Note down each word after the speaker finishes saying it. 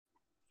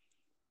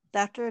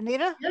Dr.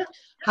 Anita. Yeah.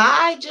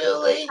 Hi,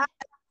 Julie.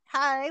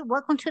 Hi,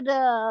 welcome to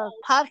the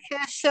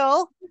podcast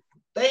show.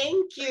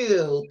 Thank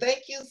you.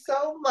 Thank you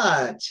so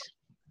much.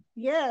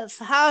 Yes,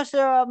 how's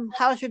your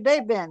day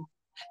been?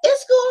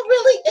 It's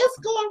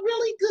going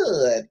really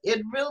good.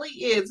 It really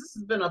is. This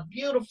has been a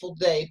beautiful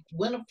day.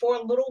 Went for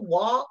a little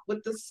walk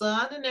with the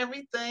sun and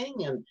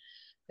everything, and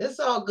it's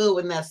all good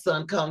when that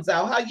sun comes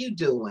out. How you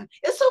doing?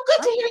 It's so good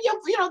Oh, to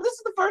hear this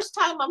is the first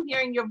time I'm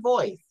hearing your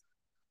voice.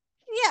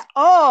 yeah.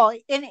 Oh,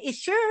 and it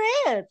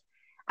sure is.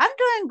 I'm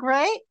doing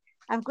great.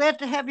 I'm glad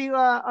to have you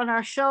on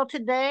our show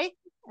today,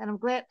 and I'm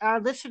glad our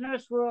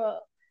listeners will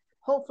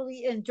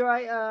hopefully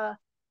enjoy our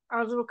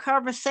little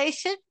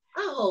conversation.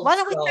 I hope Why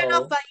don't we start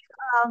off so. by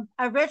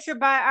I read your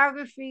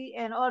biography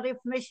and all the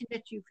information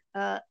that you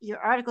your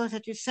articles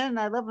that you send.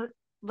 I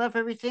love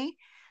everything.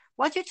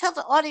 Why don't you tell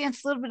the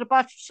audience a little bit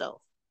about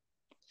yourself?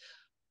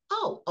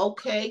 Oh,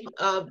 okay.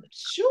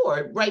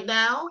 Sure. Right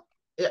now,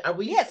 are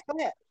we? Yes, go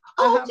ahead.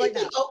 Oh, okay, Right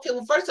now. okay.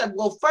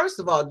 First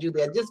of all,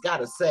 Julie, I just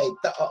gotta say,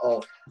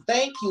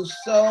 thank you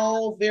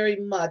so very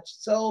much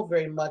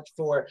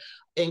for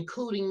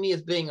including me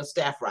as being a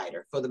staff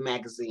writer for the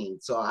magazine.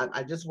 So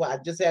I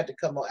just had to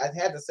come on. I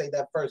had to say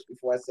that first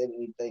before I said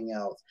anything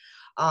else.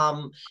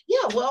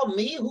 Yeah, well,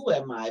 me, who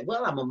am I?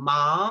 Well, I'm a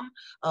mom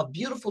of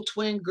beautiful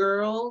twin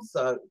girls,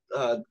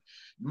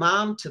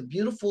 mom to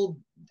beautiful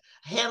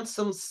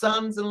handsome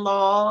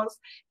sons-in-laws,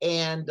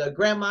 and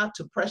grandma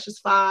to precious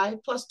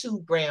five plus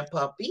two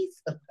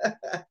grandpuppies.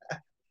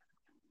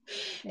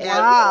 And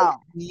Wow.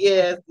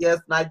 yes, and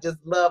I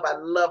love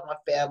my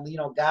family.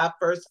 God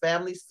first,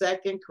 family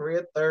second,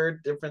 career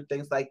third, different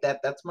things like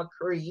that. That's my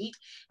creed.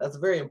 That's a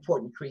very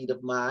important creed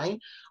of mine.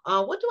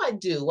 What do I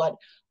do? What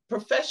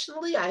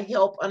professionally, I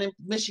help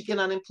Michigan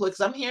unemployed,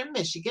 because I'm here in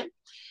Michigan,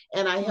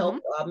 and I help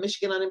Mm-hmm.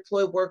 Michigan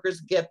unemployed workers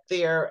get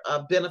their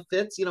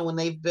benefits, when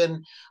they've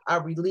been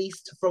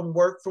released from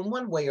work from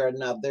one way or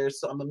another.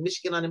 So I'm a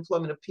Michigan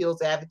unemployment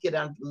appeals advocate.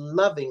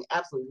 Absolutely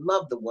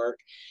love the work,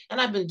 and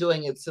I've been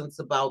doing it since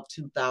about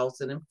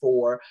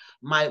 2004.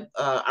 My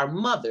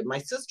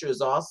sister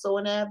is also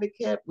an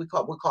advocate. We're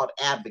called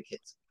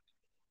advocates.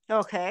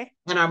 Okay.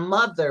 And our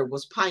mother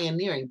was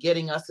pioneering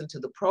getting us into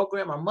the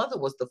program. Our mother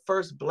was the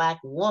first Black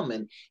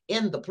woman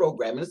in the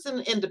program. And it's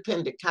an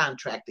independent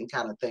contracting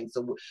kind of thing.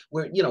 So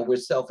we're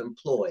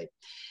self-employed.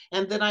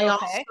 And then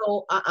Okay.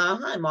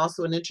 I'm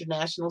also an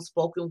international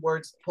spoken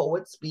words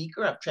poet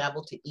speaker. I've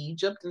traveled to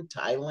Egypt and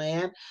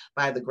Thailand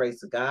by the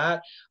grace of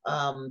God.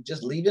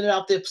 Just leaving it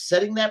out there,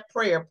 setting that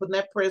prayer, putting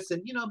that prayer,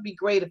 said, it'd be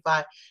great if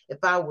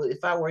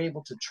I were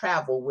able to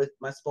travel with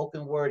my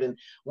spoken word. And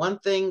one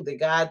thing that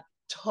God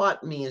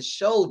taught me and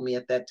showed me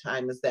at that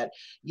time is that,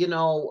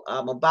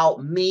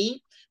 about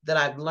me, that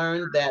I've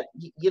learned that,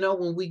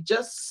 when we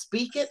just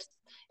speak it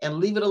and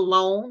leave it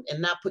alone and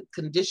not put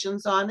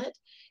conditions on it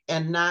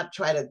and not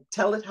try to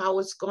tell it how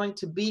it's going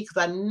to be.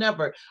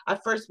 Because I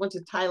first went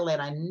to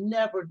Thailand. I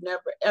never,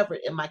 ever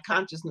in my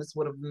consciousness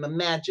would have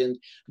imagined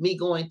me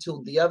going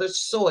to the other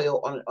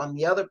soil on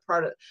the other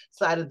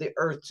side of the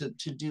earth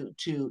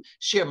to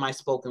share my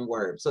spoken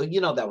word. So,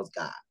 that was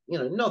God.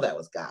 That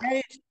was God.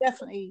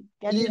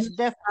 That You, is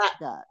definitely I,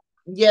 God.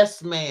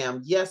 yes,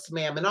 ma'am. Yes,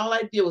 ma'am. And all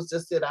I did was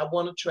just said, I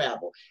want to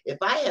travel. If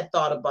I had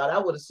thought about it, I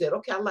would have said,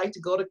 okay, I'd like to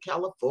go to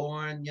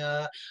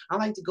California. I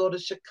like to go to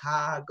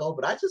Chicago.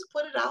 But I just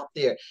put it out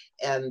there.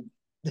 And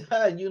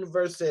the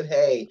universe said,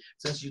 hey,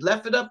 since you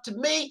left it up to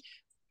me,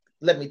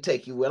 let me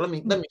take you well. Let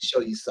me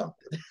show you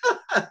something.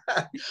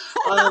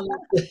 um,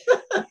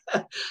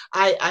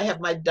 I have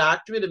my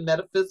doctorate in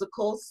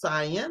metaphysical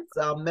science.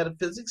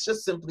 Metaphysics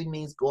just simply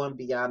means going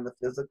beyond the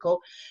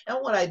physical. And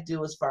what I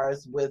do as far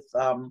as with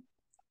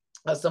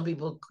some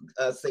people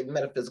say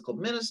metaphysical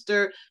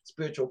minister,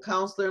 spiritual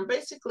counselor, and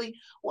basically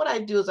what I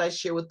do is I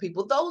share with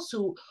people those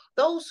who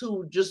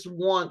just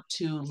want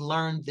to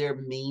learn their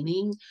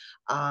meaning,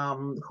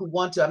 who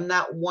want to. I'm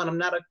not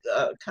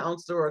a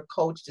counselor or a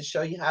coach to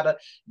show you how to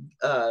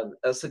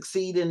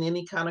succeed in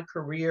any kind of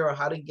career or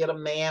how to get a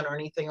man or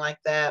anything like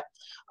that.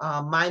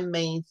 My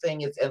main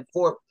thing is, and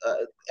for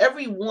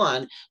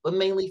everyone, but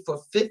mainly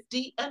for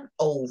 50 and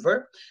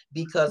over,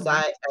 because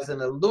Mhm. as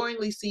an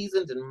alluringly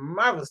seasoned and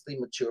marvelously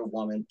mature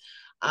woman,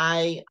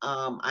 I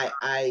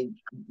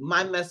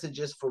my message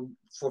is for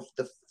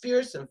the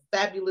fierce and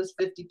fabulous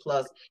 50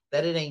 plus,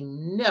 that it ain't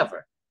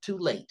never too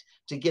late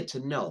to get to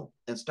know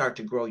and start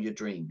to grow your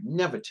dream.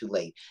 Never too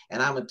late.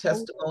 And I'm a Oh,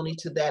 testimony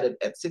to that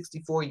at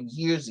 64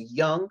 years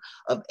young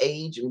of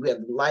age, and we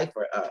have life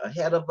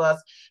ahead of us.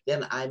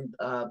 Then I'm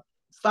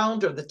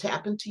founder of the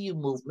Tap Into You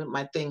movement.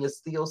 My thing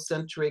is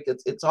theocentric.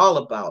 It's all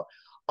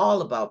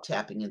about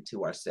tapping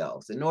into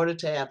ourselves. In order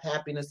to have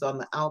happiness on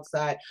the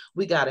outside,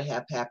 we got to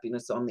have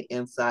happiness on the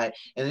inside.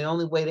 And the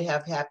only way to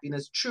have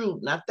happiness, true,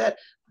 not that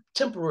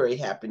temporary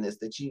happiness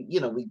that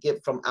we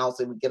get from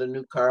outside. We get a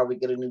new car, we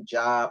get a new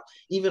job,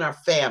 even our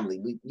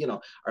family.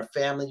 Our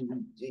family,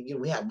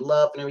 we have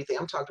love and everything.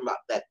 I'm talking about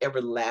that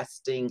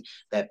everlasting,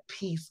 that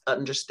peace,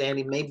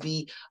 understanding, may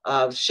be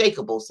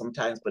shakable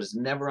sometimes, but it's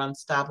never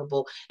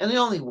unstoppable. And the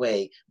only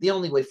way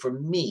for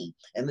me,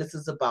 and this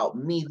is about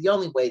me, the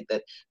only way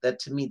that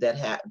to me that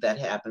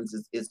happens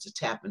is to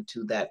tap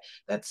into that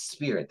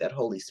spirit, that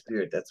Holy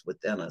Spirit that's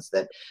within us,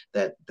 that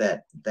that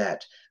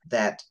that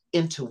that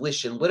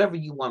intuition, whatever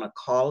you want to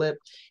call it.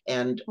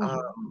 And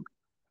Mm-hmm.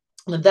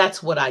 and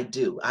that's what I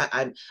do.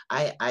 I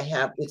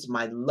have, it's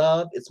my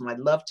love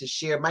to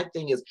share. My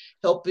thing is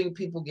helping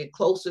people get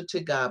closer to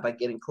God by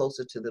getting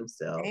closer to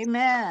themselves.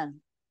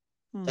 Amen.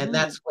 And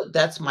Mm-hmm.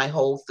 that's my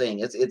whole thing.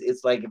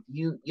 It's like, if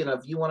you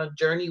want to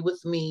journey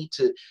with me,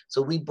 to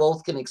so we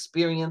both can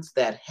experience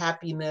that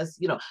happiness.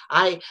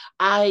 I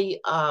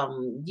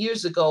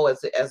years ago,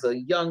 as a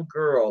young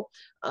girl,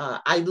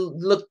 I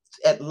looked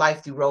at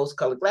life through rose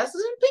colored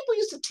glasses, and people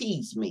used to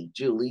tease me,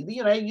 Julie.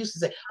 They used to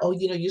say, oh,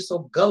 you're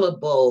so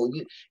gullible,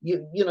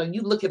 you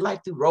look at life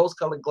through rose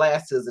colored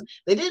glasses, and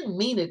they didn't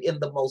mean it in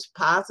the most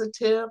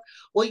positive.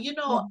 Well,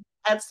 Mm-hmm.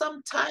 at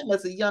some time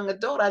as a young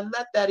adult, I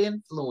let that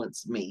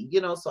influence me.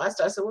 So I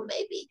started saying, well,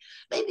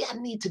 maybe I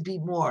need to be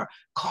more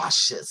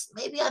cautious.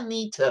 Maybe I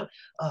need to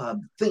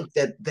think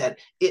that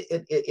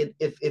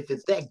if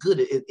it's that good,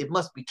 it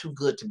must be too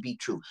good to be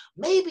true.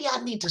 Maybe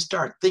I need to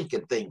start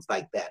thinking things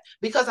like that,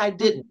 because I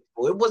didn't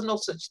before. It was no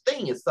such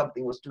thing as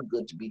something was too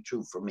good to be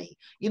true for me.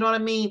 You know what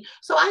I mean?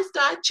 So I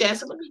started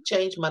chancing. Let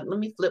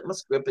me flip my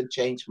script and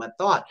change my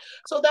thought.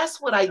 So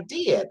that's what I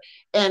did.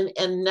 And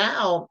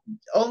now,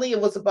 only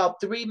it was about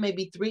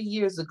maybe 3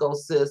 years ago,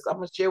 sis, I'm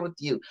gonna share with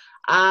you.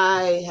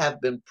 I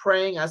have been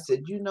praying. I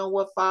said, you know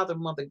what, Father,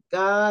 Mother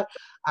God,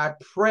 I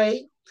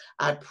pray.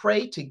 I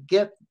pray to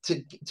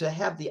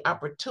have the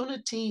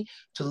opportunity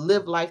to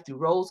live life through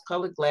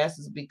rose-colored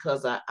glasses,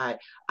 because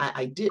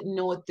I didn't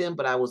know it then,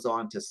 but I was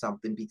on to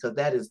something, because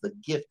that is the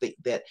gift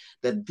that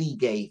thee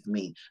gave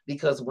me.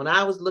 Because when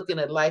I was looking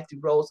at life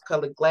through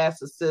rose-colored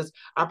glasses, sis,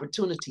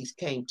 opportunities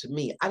came to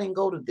me. I didn't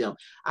go to them.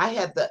 I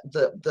had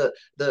the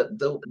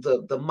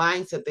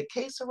mindset that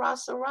que sera,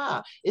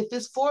 sera. If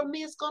it's for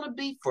me, it's gonna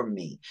be for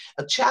me.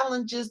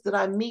 Challenges that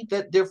I meet,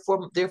 that they're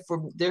for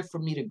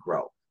me to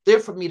grow. They're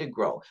for me to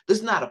grow. This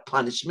is not a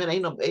punishment.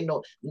 Ain't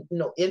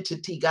no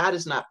entity. God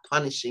is not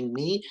punishing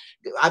me.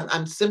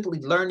 I'm simply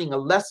learning a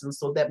lesson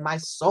so that my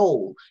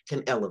soul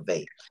can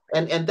elevate.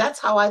 And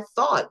that's how I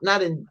thought,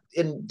 not in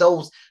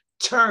those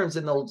terms,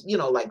 in those,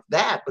 like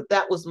that, but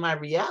that was my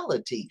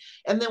reality.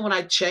 And then when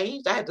I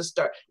changed, I had to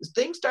start,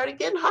 things started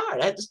getting hard.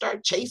 I had to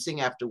start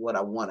chasing after what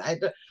I want. I had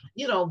to,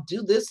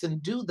 do this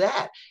and do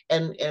that.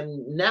 And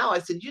now I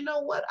said, you know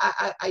what,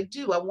 I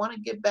do. I want to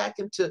get back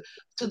to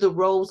the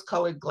rose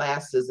colored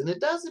glasses. And it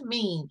doesn't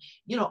mean,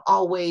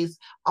 always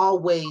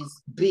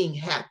being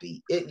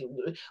happy.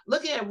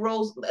 Looking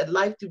at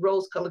life through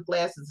rose colored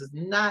glasses is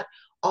not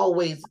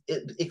always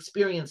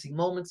experiencing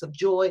moments of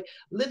joy.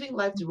 Living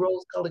life through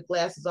rose colored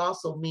glasses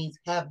also means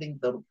having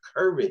the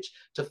courage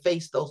to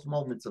face those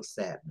moments of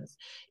sadness.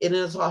 It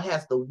also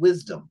has the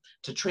wisdom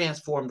to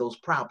transform those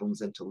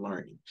problems into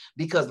learning.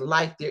 Because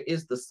life, there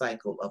is the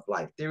cycle of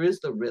life, there is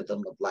the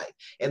rhythm of life,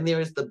 and there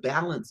is the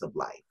balance of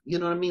life. You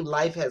know what I mean?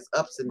 Life has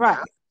ups and Right.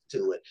 downs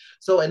to it.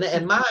 So,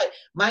 and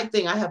my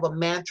thing, I have a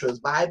mantra: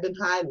 is vibing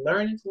high,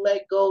 learning to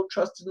let go,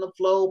 trusting the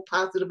flow,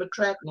 positive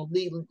attract, no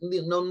need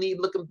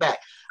looking back.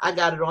 I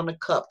got it on the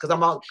cup, because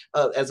I'm out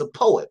as a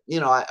poet.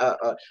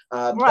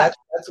 Right.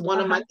 That's one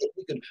of my Uh-huh. things.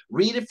 You can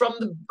read it from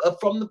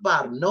the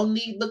bottom. No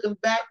need looking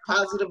back,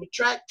 positive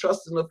attract,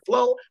 trusting the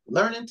flow,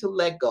 learning to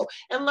let go.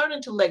 And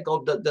learning to let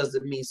go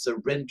doesn't mean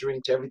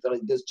surrendering to everything,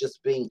 like this,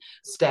 just being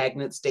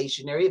stagnant,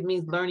 stationary. It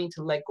means learning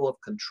to let go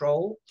of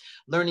control,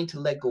 learning to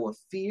let go of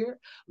fear,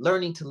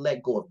 learning to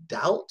let go of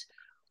doubt,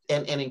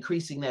 and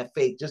increasing that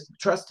faith, just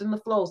trusting the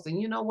flow, saying,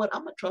 you know what,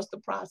 I'm gonna trust the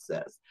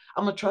process.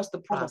 I'm gonna trust the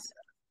process.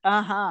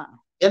 Uh-huh.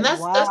 And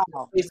that's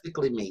Wow.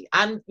 basically me.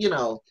 I'm,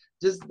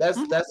 just that's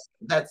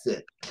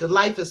it. The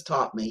life has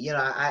taught me.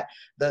 I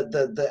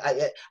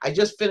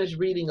just finished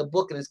reading a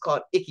book, and it's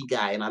called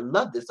Ikigai, and I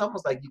love this.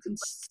 Almost like you can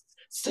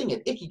sing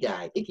it,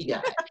 Ikigai,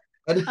 Ikigai.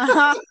 And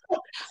Uh-huh.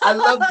 I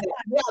love that.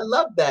 Yeah, I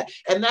love that.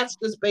 And that's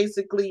just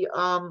basically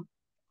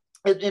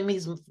it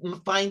means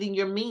finding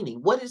your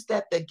meaning. What is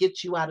that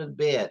gets you out of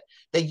bed,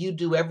 that you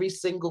do every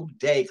single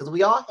day? Because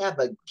we all have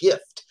a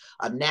gift,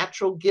 a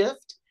natural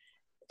gift,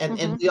 and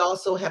Mm-hmm. we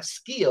also have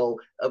skill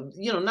of,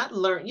 not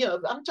learn,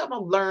 I'm talking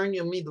about learn,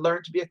 mean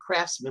learn to be a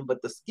craftsman,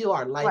 but the skill,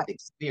 our life Right.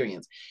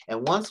 experience.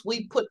 And once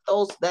we put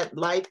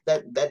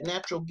that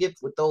natural gift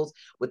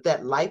with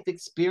that life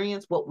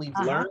experience, what we've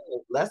Uh-huh. learned,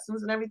 those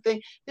lessons and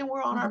everything, then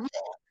we're on our Mm-hmm.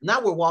 path.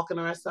 Now we're walking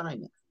our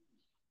assignment.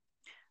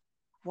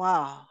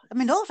 Wow. I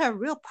mean, those are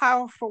real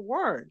powerful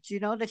words,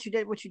 that you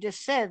did what you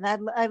just said.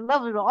 And I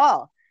love it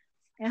all.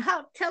 And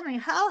tell me,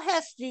 how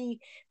has the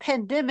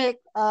pandemic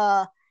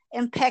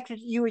impacted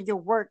you and your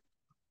work?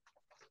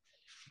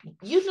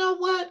 You know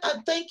what?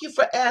 Thank you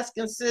for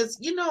asking, sis.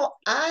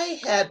 I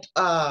had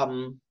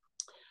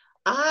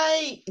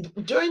I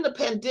during the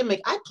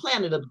pandemic, I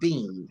planted a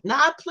bean. Now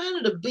I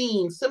planted a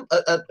bean,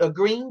 a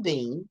green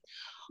bean,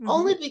 Mm-hmm.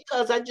 only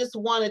because I just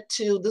wanted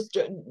to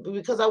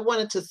because I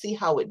wanted to see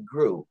how it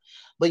grew.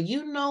 But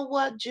you know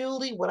what,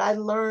 Julie? What I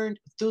learned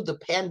through the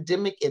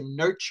pandemic in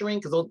nurturing,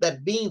 because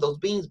those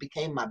beans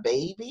became my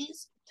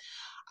babies.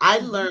 I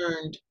Mm-hmm.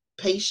 learned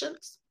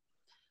patience.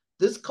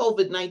 This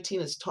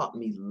COVID-19 has taught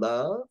me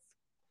love.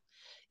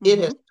 It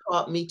has Mm-hmm.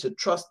 taught me to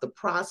trust the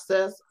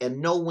process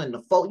and know when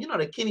to fold. You know,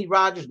 the Kenny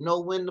Rogers,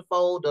 know when to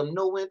fold,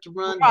 know when to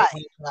run, know Right.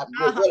 when to not.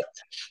 Uh-huh.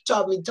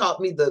 Taught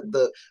me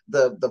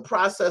the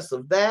process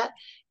of that.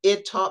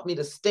 It taught me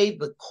to stay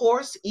the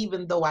course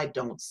even though I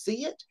don't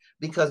see it,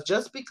 because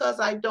just because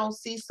I don't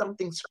see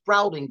something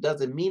sprouting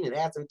doesn't mean it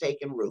hasn't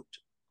taken root.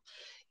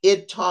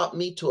 It taught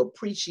me to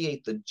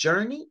appreciate the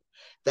journey,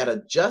 that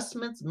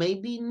adjustments may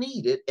be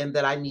needed, and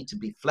that I need to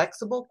be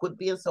flexible, quit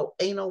being so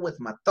anal with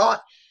my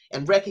thought,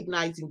 and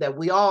recognizing that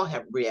we all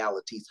have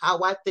realities. How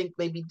I think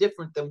may be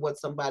different than what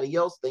somebody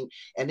else thinks,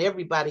 and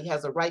everybody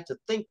has a right to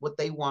think what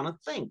they want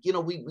to think. You know,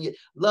 we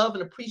love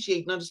and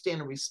appreciate and understand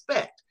and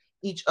respect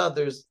each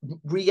other's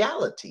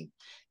reality.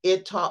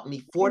 It taught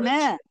me fortitude.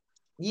 Amen.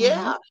 Mm-hmm.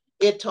 Yeah,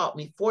 it taught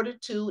me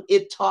fortitude.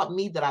 It taught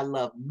me that I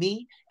love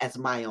me as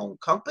my own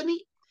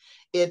company.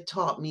 It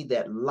taught me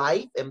that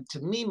life, and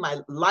to me, my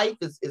life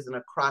is an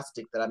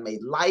acrostic that I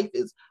made. Life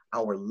is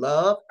our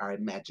love, our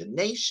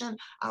imagination,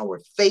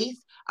 our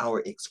faith, our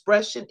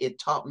expression. It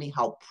taught me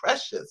how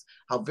precious,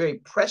 how very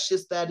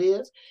precious that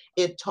is.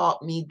 It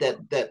taught me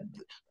that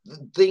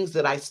things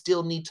that I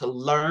still need to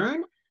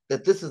learn.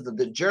 That this is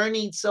the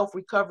journey. Self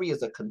recovery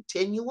is a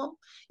continuum.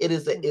 Mm-hmm.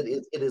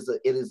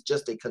 It is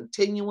just a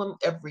continuum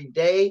every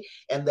day,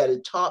 and that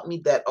it taught me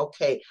that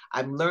okay,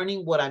 I'm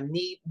learning what I'm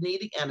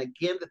needing, and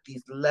again that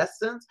these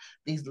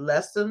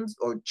lessons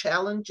or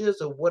challenges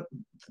or what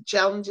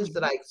challenges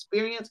that Mm-hmm. I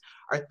experience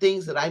are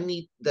things that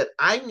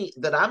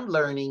I'm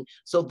learning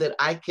so that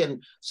I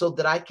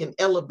can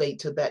elevate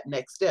to that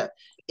next step.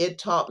 It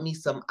taught me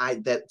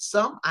that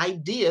some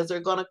ideas are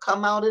going to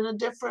come out in a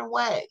different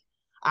way.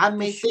 I It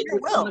may think sure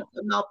it's going to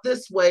will. come out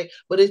this way,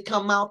 but it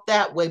come out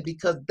that way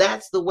because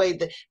that's the way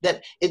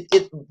that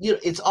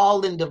it's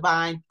all in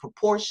divine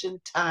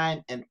proportion,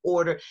 time, and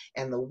order,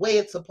 and the way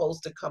it's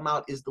supposed to come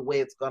out is the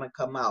way it's going to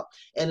come out.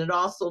 And it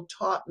also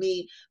taught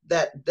me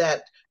that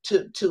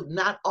to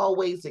not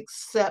always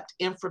accept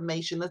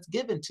information that's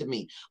given to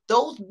me.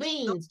 Those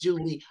beans,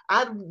 Julie,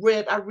 I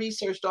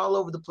researched all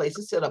over the place.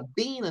 It said a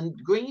bean and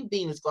green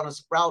bean is going to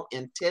sprout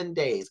in 10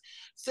 days.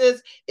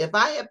 Sis, if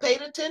I had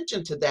paid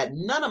attention to that,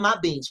 none of my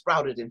beans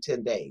sprouted in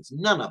 10 days.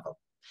 None of them.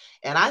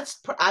 And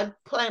I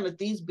planted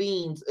these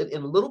beans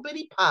in little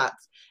bitty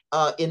pots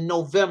in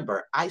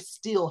November. I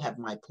still have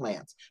my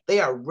plants. They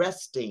are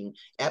resting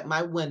at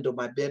my window,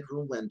 my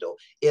bedroom window.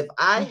 If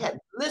I Mm-hmm. had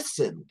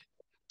listened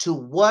to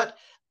what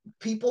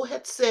people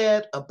had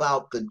said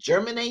about the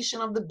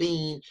germination of the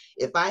bean,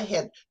 if I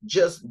had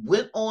just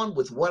went on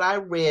with what I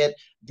read,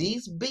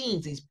 these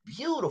beans, these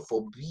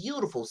beautiful,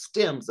 beautiful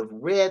stems of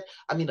red,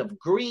 I mean of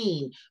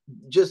green,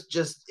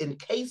 just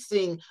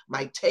encasing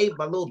my table,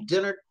 my little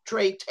dinner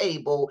tray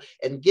table,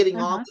 and getting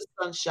all Uh-huh. the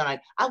sunshine,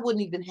 I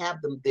wouldn't even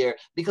have them there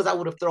because I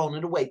would have thrown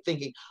it away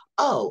thinking,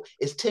 oh,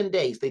 it's 10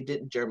 days they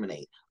didn't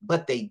germinate.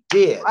 But they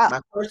did. Wow.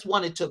 My first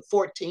one, it took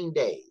 14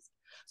 days.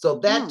 So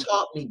that Mm.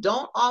 taught me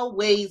don't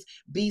always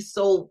be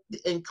so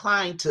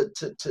inclined to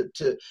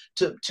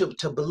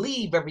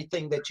believe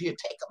everything that you hear.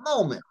 Take a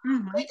moment.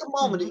 Mm-hmm. Take a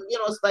moment. Mm-hmm. You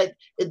know, it's like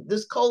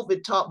this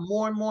COVID taught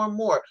more and more and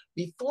more.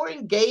 Before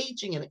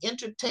engaging and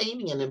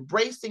entertaining and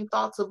embracing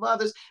thoughts of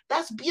others,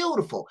 that's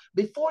beautiful.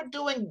 Before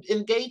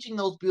engaging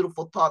those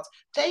beautiful thoughts,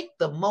 take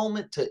the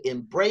moment to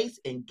embrace,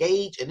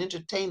 engage, and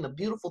entertain the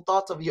beautiful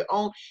thoughts of your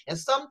own. And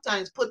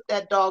sometimes put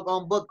that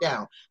doggone book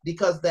down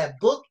because that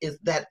book is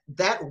that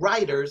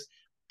writer's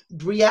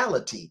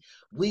reality.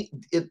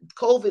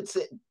 COVID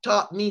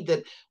taught me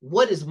that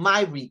what is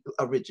my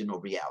original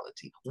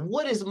reality?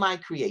 What is my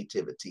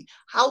creativity?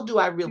 How do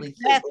I really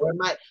think? Or Exactly.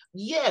 am I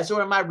yes, or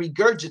am I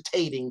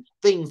regurgitating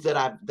things that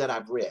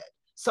I've read?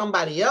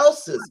 Somebody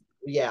else's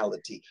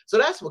reality. So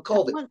that's what I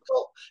COVID. want,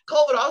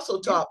 COVID also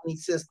yeah. taught me,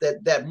 sis,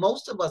 that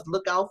most of us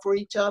look out for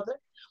each other.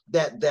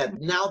 That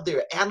now there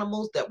are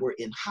animals that were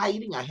in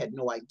hiding. I had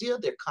no idea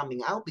they're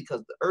coming out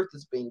because the earth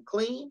is being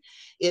cleaned.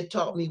 It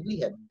taught me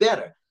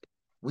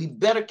we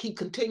better keep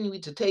continuing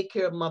to take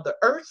care of Mother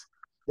Earth,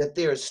 that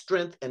there is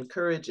strength and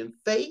courage and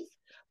faith,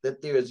 that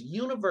there is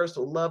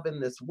universal love in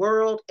this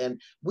world, and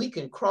we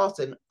can cross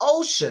an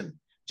ocean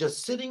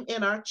just sitting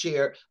in our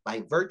chair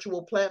by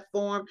virtual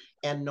platform.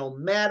 And no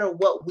matter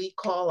what we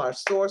call our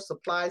source,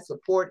 supply,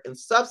 support, and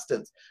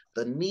substance,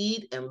 the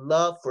need and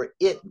love for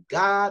it,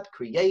 God,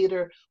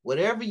 creator,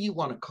 whatever you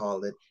want to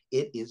call it,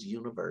 it is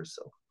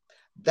universal.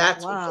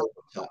 That's what Wow.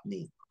 COVID taught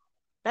me.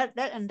 That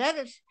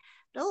is,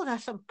 those are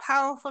some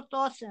powerful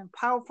thoughts and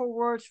powerful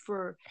words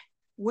for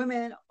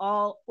women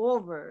all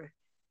over,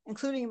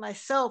 including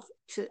myself,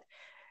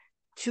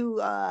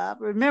 to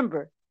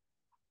remember.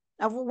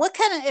 Now, what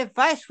kind of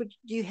advice would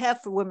you have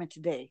for women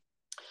today?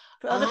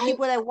 For other I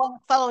people that want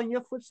to follow in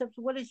your footsteps,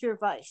 what is your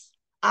advice?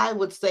 I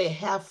would say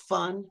have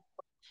fun.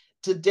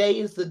 Today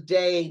is the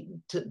day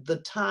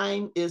the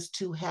time is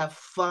to have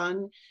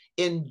fun,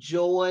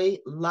 enjoy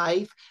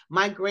life.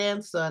 My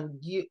grandson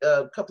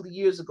a couple of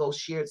years ago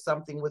shared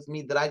something with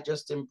me that I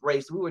just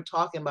embraced. We were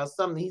talking about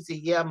something. He said,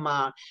 yeah,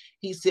 Ma.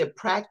 He said,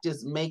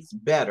 practice makes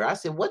better. I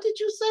said, what did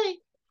you say?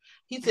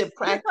 He said,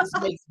 practice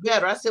makes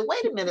better. I said,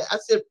 wait a minute. I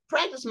said,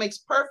 practice makes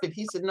perfect.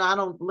 He said, no, I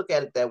don't look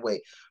at it that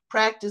way.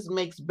 Practice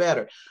makes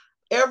better.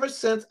 Ever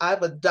since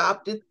I've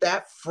adopted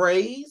that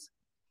phrase,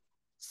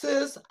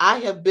 sis, I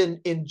have been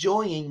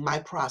enjoying my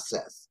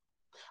process.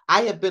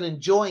 I have been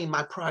enjoying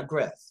my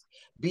progress.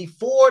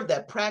 Before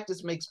that,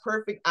 practice makes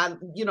perfect.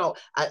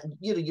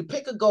 You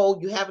pick a goal,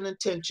 you have an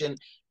intention.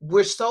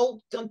 We're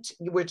so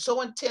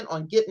intent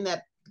on getting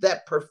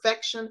that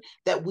perfection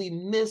that we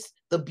miss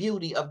the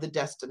beauty of the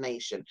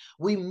destination.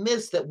 We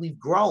miss that we've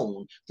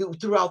grown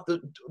throughout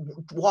the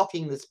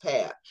walking this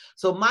path.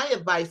 So my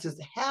advice is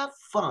have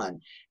fun,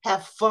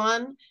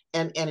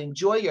 and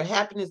enjoy your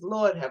happiness.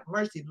 Lord have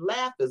mercy.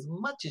 Laugh as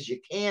much as you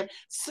can.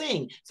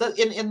 Sing. So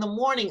in the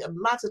morning,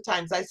 lots of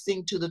times I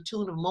sing to the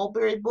tune of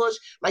Mulberry Bush.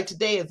 Like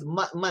today is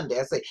Monday.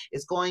 I say,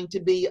 it's going to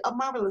be a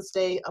marvelous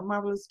day, a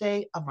marvelous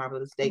day, a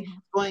marvelous day. Mhm.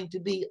 It's going to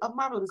be a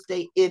marvelous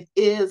day. It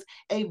is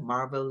a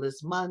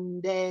marvelous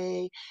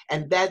Monday.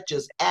 And that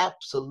just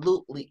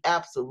absolutely,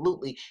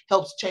 absolutely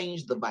helps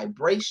change the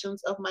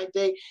vibrations of my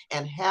day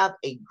and have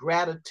a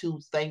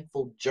gratitude,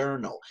 thankful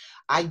journal.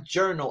 I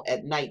journal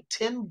at night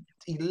 10,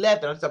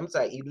 11. I'm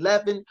sorry,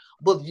 11.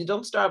 Well, you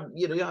don't start,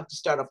 you don't have to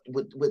start off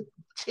with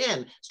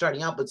 10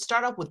 starting out, but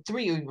start off with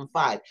 3 or even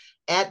 5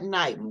 at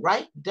night.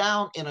 Write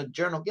down in a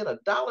journal, get a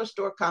dollar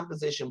store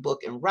composition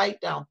book and write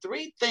down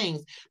 3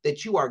 things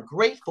that you are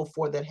grateful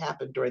for that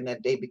happened during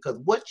that day, because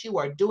what you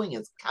are doing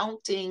is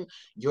counting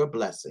your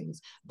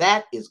blessings.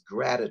 That is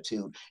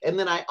gratitude. And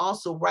then I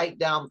also write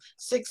down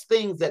 6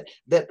 things that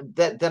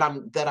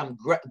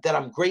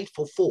I'm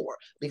grateful for,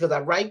 because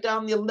I write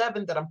down the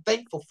 11 that I'm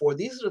thankful for.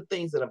 These are the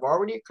things that have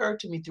already occurred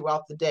to me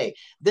throughout the day.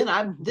 Then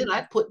I Mhm. then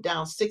I put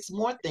down 6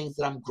 more things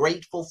that I'm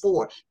grateful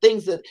for.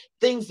 Things that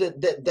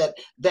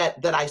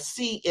I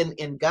see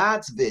in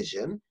God's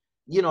vision.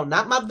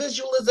 Not my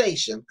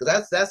visualization,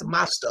 because that's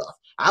my stuff.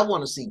 I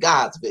want to see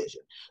God's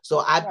vision. So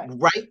I Right.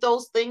 write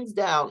those things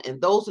down, and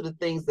those are the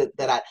things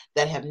that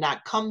have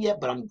not come yet,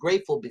 but I'm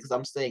grateful because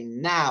I'm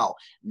saying now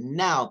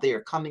they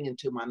are coming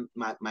into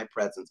my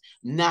presence.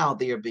 Now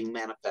they are being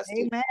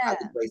manifested by the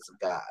Amen. grace of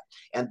God.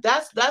 And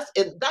that's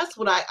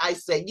what I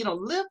say.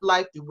 Live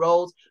life through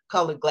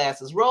rose-colored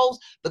glasses.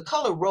 The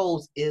color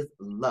rose is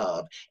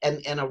love.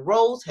 And a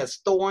rose has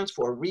thorns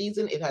for a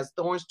reason. It has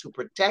thorns to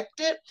protect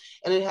it,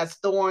 and it has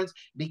thorns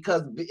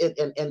because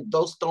and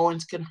those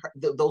thorns can hurt,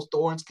 those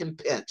thorns can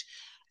pinch.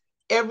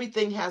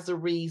 Everything has a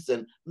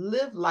reason.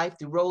 Live life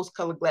through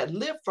rose-colored glass.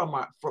 Live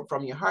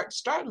from your heart.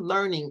 Start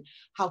learning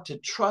how to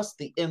trust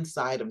the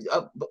inside of you,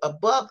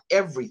 above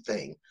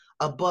everything.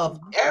 Above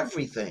Mhm.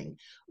 everything,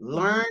 Mhm.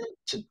 learn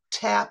to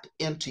tap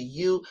into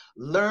you.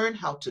 Learn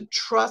how to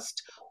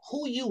trust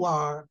who you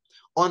are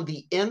on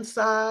the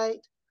inside.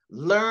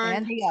 Learn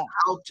And yeah.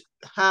 how to,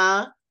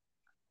 huh?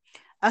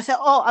 I said,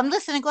 "Oh, I'm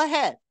listening. Go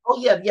ahead." Oh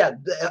yeah, yeah.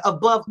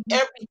 Above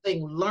Mhm.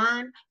 everything,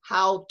 learn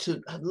how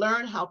to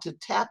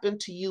tap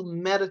into you,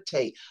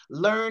 meditate,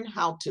 learn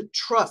how to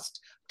trust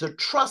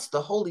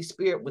the Holy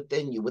Spirit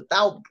within you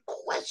without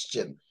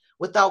question.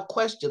 Without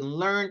question,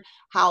 learn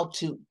how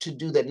to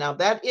do that. Now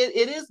that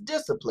it is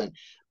discipline.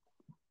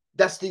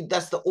 That's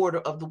the order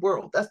of the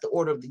world. That's the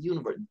order of the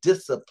universe.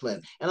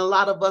 Discipline. And a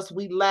lot of us,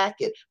 we lack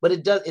it, but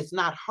it's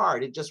not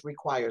hard. It just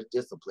requires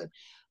discipline.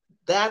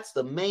 That's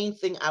the main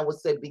thing I would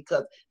say,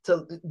 because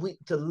to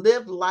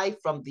live life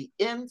from the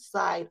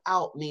inside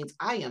out means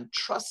I am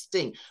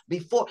trusting.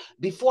 Before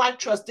I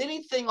trust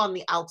anything on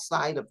the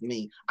outside of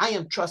me, I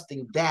am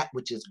trusting that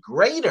which is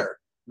greater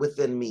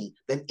within me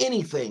than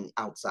anything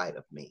outside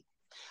of me.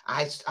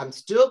 I'm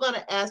still going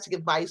to ask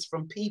advice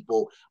from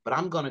people, but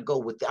I'm going to go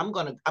with I'm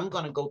going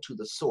to go to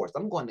the source.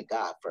 I'm going to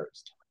God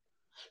first.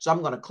 So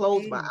I'm going to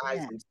close my eyes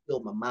Amen. and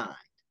still my mind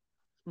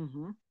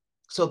Mhm.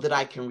 so that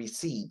I can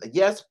receive.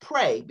 Yes,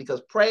 pray,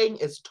 because praying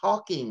is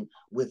talking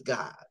with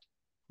God.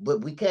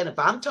 But we can't, if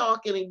I'm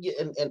talking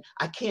and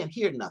I can't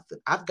hear nothing,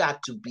 I've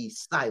got to be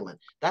silent.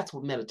 That's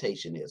what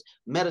meditation is.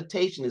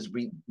 Meditation is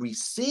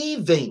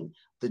receiving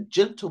the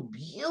gentle,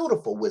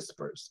 beautiful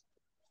whispers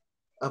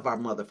of our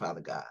Mother,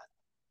 Father God.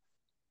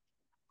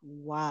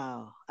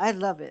 Wow. I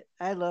love it.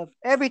 I love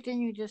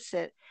everything you just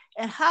said.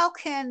 And how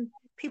can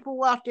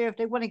people out there, if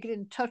they want to get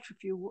in touch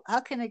with you, how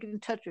can they get in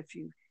touch with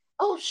you,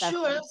 Oh, Dr.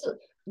 sure.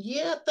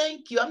 Yeah,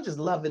 thank you. I'm just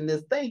loving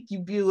this. Thank you,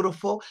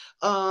 beautiful.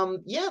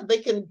 Yeah, they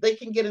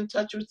can get in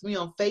touch with me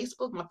on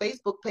Facebook. My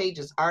Facebook page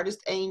is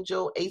Artist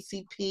Angel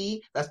ACP.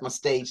 That's my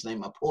stage name,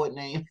 my poet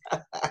name.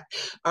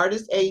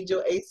 Artist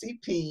Angel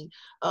ACP.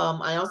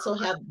 I also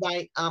have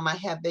I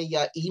have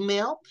a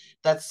email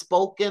that's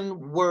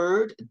spoken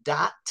word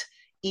dot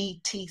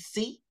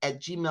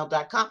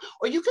etc@gmail.com,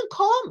 or you can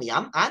call me.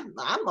 I'm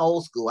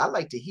old school. I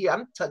like to hear.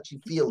 I'm touchy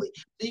feely.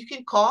 So you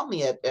can call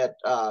me at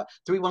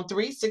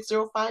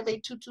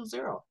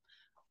 313-605-8220.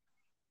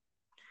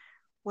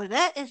 Well,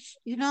 that is,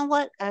 you know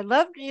what? I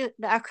loved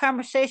our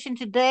conversation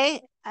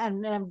today,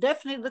 and I'm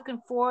definitely looking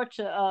forward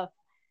to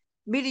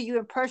meeting you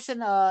in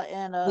person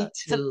in Me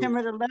too.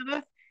 September the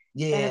 11th.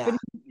 And if Yeah. anyone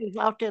is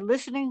out there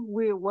listening,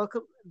 we're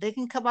welcome. They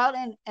can come out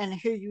and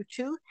hear you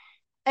too.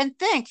 And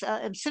thanks.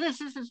 And as soon as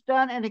this is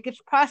done and it gets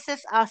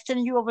processed, I'll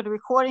send you over the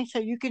recording so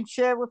you can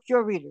share with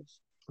your readers.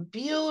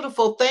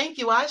 Beautiful. Thank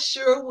you. I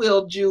sure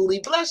will,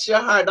 Julie. Bless your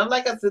heart. I'm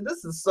like I said,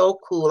 this is so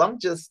cool. I'm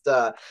just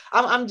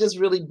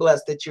really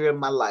blessed that you're in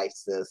my life,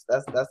 sis.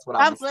 That's what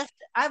I'm I'm gonna say. blessed.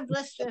 I'm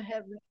blessed to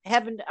have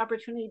having the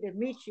opportunity to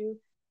meet you.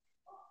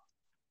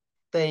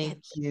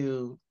 Thank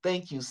you.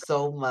 Thank you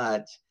so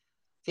much.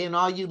 And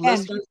all you And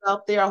listeners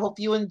out there, I hope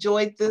you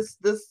enjoyed this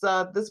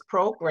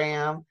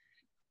program.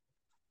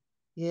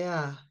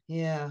 Yeah,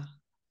 yeah.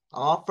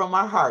 All from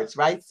our hearts,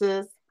 right,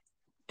 sis?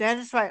 that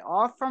is right.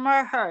 All from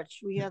our hearts.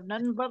 We have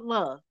nothing but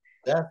love.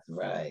 That's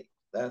right.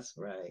 That's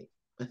right.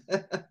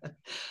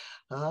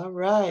 All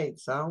right.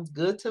 Sounds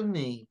good to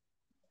me.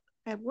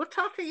 And we'll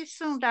talk to you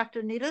soon,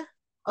 Dr. Nita.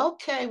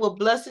 Okay, well,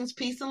 blessings,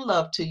 peace, and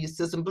love to you,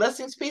 sis. And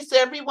blessings, peace to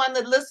everyone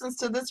that listens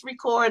to this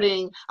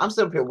recording. I'm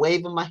sitting up here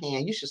waving my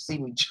hand. You should see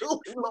me, Julie,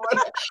 Lord. I'm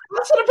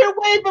sitting up here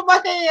waving my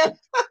hand.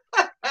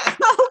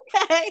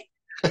 Okay.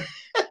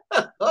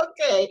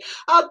 Okay,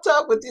 I'll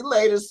talk with you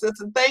later, sis.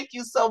 And thank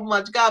you so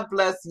much. God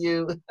bless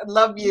you. I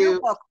love You're you.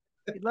 welcome.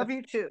 We love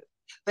you too.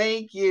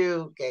 Thank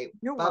you. Okay,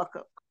 You're bye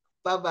welcome.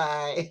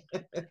 bye.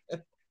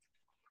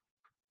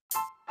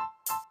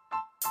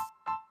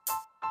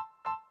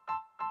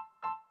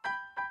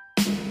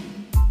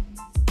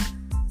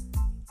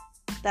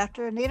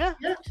 Dr. Anita.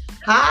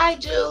 Hi,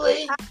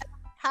 Julie.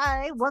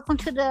 Hi. Welcome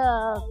to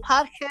the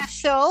podcast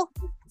show.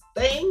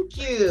 Thank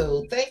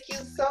you. Thank you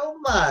so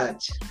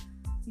much.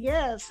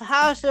 Yes.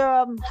 How's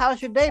your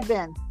day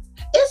been?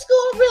 It's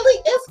going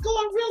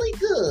really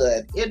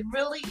good. It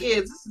really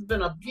is. This has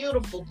been a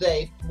beautiful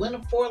day.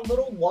 Went for a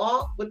little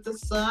walk with the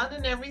sun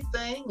and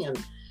everything,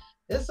 and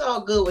it's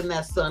all good when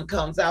that sun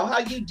comes out. How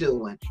you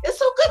doing? It's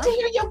so good to Oh,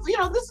 hear your.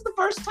 This is the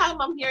first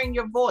time I'm hearing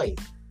your voice.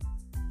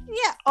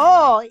 yeah.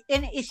 Oh,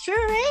 and it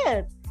sure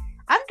is.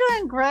 I'm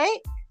doing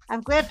great.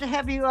 I'm glad to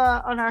have you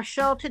on our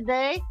show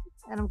today,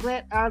 and I'm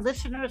glad our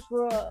listeners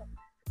will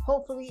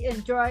hopefully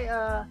enjoy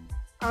our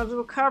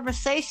little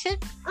conversation.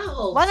 I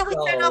hope Why don't we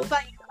start off so.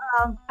 by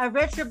I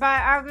read your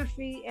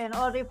biography and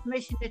all the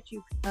information that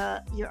you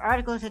your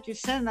articles that you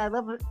send. I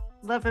love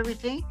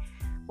everything.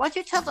 Why don't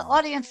you tell the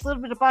audience a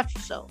little bit about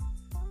yourself?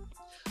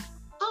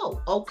 Oh,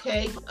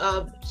 okay.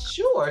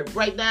 Sure.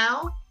 Right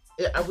now,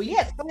 are we?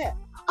 Yes, go ahead.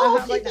 Oh,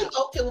 okay, Right now.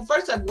 okay.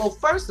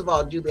 First of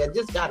all, Julie, I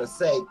just gotta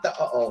say,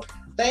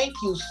 thank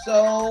you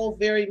so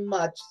very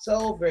much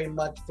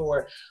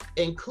for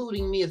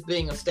including me as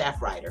being a staff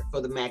writer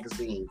for the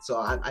magazine. So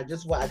I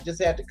just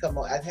had to come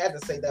on. I had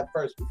to say that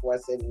first before I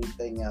said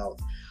anything else.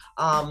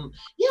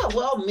 Yeah,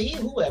 well, me,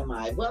 who am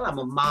I? Well, I'm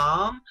a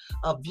mom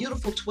of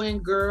beautiful twin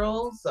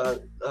girls,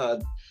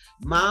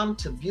 mom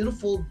to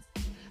beautiful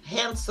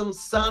handsome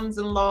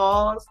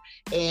sons-in-laws,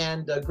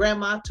 and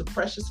grandma to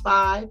precious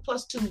five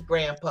plus two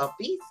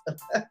grandpuppies.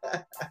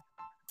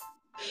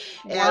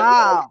 And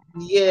Wow.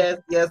 yes,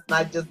 and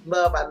I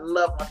love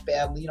my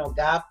family.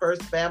 God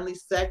first, family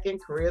second,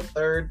 career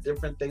third,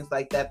 different things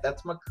like that.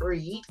 That's my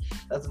creed.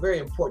 That's a very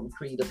important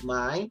creed of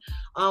mine.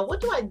 What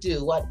do I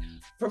do? What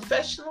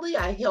professionally?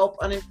 I help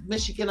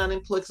Michigan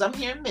unemployed, because I'm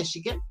here in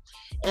Michigan,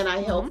 and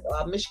I help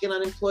Mm-hmm. Michigan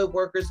unemployed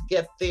workers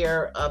get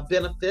their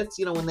benefits.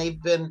 When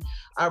they've been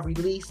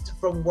released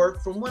from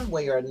work from one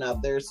way or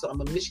another. So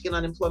I'm a Michigan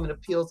unemployment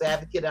appeals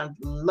advocate.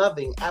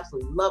 Absolutely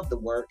love the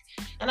work,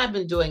 and I've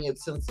been doing it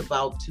since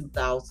about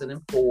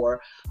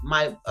 2004.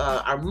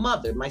 Our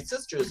mother, my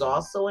sister, is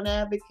also an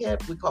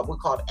advocate. We're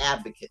called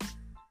advocates.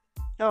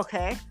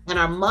 Okay. And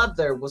our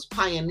mother was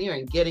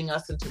pioneering getting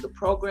us into the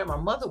program. Our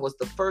mother was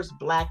the first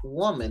Black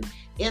woman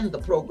in the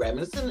program.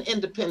 And it's an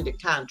independent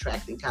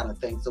contracting kind of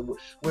thing. So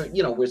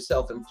we're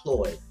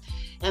self-employed.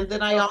 And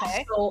then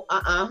Okay.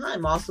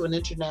 I'm also an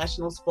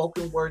international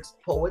spoken word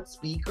poet,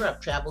 speaker.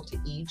 I've traveled to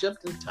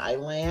Egypt and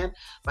Thailand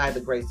by the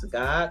grace of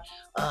God.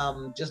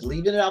 Just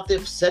leaving it out there,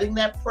 setting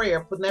that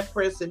prayer, putting that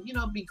prayer, said,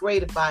 it'd be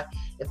great if I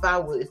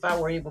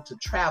were able to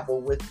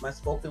travel with my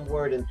spoken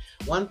word. And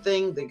one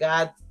thing that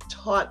God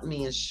taught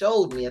me and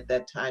showed me at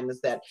that time is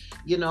that,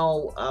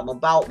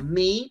 about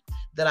me,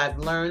 that I've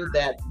learned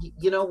that,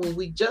 when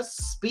we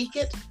just speak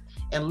it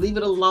and leave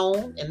it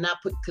alone and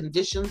not put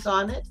conditions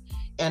on it,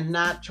 and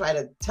not try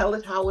to tell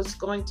it how it's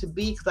going to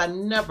be. Because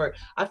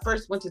I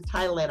first went to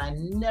Thailand. I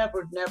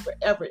never,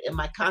 ever in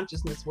my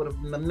consciousness would have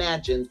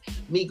imagined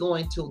me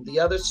going to the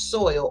other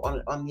soil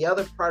on the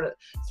other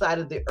side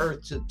of the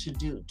earth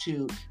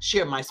to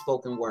share my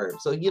spoken word.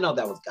 So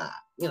that was God.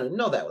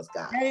 That was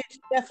God. That is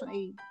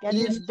definitely You, that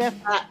is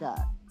definitely I,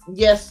 God.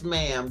 Yes,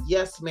 ma'am.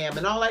 Yes, ma'am.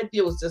 And all I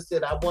did was just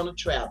said, I want to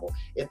travel.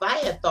 If I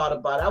had thought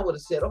about it, I would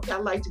have said, okay,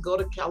 I'd like to go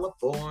to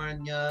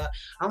California.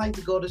 I like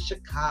to go to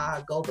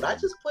Chicago. But I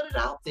just put it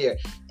out there.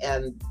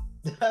 And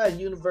the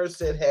universe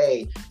said,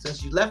 hey,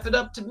 since you left it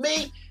up to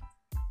me,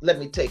 let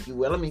me take you.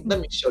 Well, let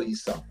me show you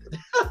something.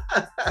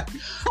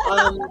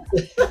 um,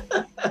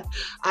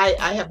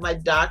 I have my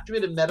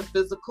doctorate in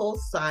metaphysical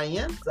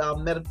science.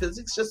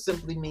 Metaphysics just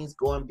simply means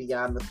going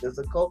beyond the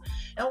physical.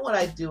 And what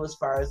I do as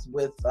far as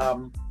with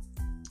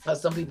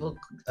some people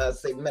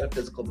say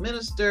metaphysical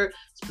minister,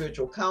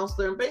 spiritual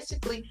counselor, and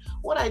basically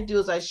what I do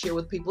is I share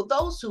with people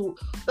those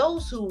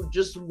who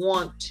just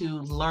want to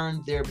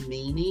learn their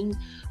meaning,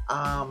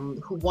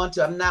 who want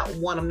to. I'm not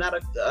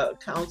a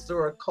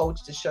counselor or a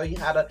coach to show you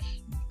how to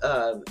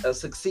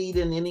succeed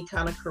in any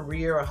kind of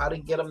career or how to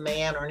get a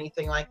man or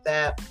anything like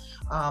that.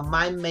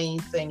 My main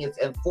thing is,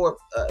 and for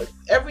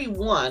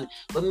everyone,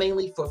 but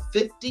mainly for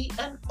 50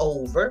 and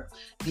over,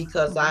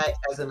 because Mhm.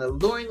 as an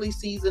alluringly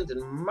seasoned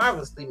and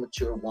marvelously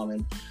mature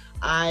woman,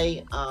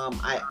 I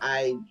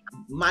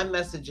my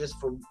message is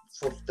for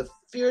the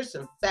fierce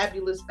and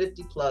fabulous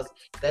 50 plus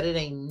that it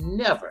ain't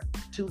never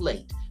too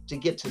late to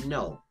get to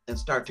know and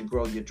start to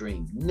grow your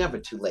dream. Never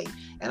too late.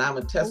 And I'm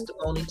a Oh,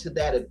 testimony to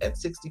that at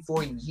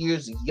 64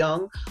 years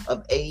young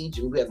of age,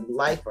 and we have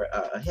life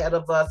ahead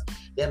of us.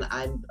 Then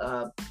I'm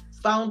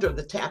founder of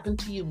the Tap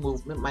Into You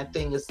movement. My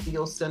thing is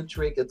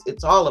theocentric.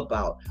 It's all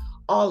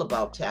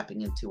about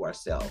tapping into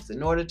ourselves.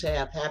 In order to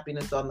have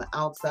happiness on the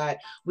outside,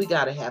 we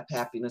got to have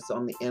happiness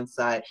on the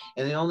inside.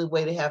 And the only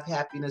way to have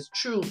happiness,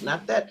 true,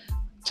 not that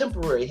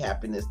temporary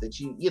happiness that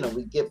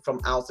we get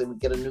from outside. We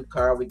get a new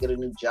car, we get a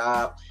new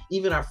job,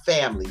 even our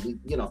family.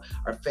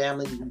 Our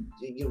family.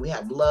 We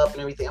have love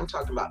and everything. I'm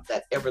talking about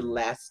that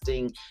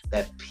everlasting,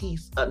 that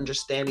peace,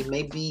 understanding.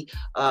 May be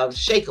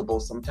shakable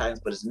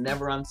sometimes, but it's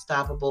never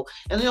unstoppable.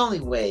 And the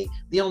only way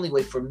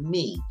for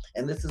me,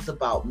 and this is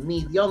about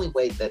me, the only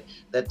way that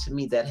to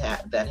me that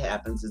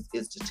happens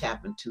is to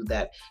tap into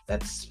that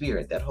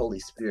spirit, that Holy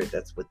Spirit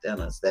that's within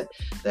us,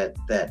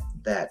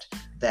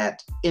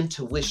 that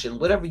intuition,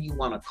 whatever you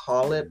want to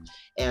call it.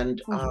 And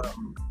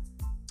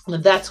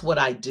mhm. that's what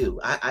I do.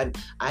 I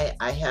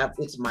have,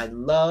 it's my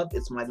love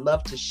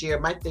to share.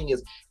 My thing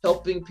is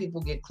helping people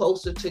get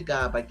closer to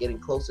God by getting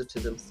closer to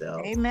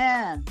themselves.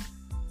 Amen.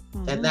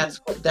 And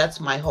Hmm.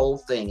 that's my whole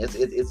thing.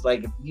 It's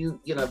like, if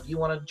you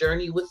want to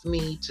journey with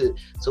me to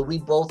so we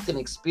both can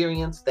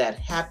experience that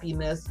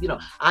happiness.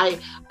 I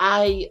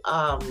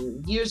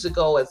years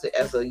ago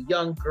as a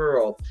young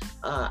girl,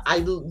 I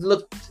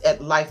looked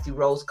at life through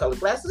rose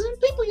colored glasses, and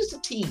people used to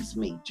tease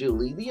me,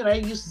 Julie.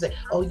 They used to say,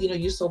 oh,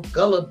 you're so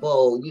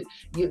gullible,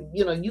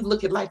 you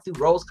look at life through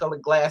rose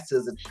colored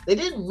glasses, and they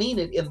didn't mean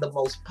it in the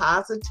most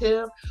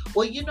positive.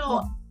 Well,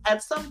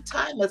 at some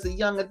time as a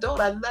young adult,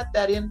 I let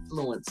that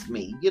influence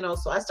me,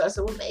 so I started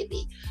saying, well,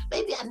 maybe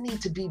I need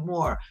to be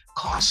more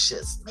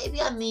cautious. Maybe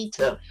I need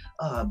to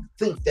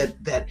think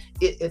that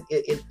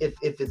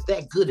if it's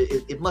that good,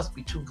 it must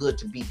be too good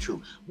to be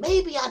true.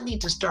 Maybe I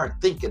need to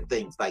start thinking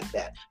things like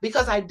that,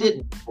 because I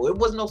didn't before. It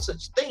was no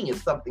such thing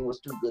as something was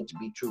too good to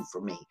be true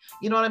for me.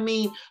 You know what I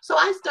mean? So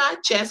I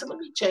started chancing. Let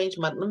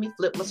me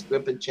flip my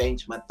script and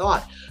change my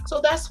thought. So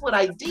that's what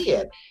I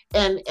did.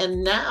 And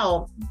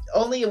now,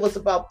 only it was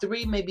about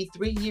maybe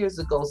 3 years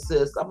ago,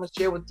 sis, I'm gonna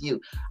share with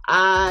you.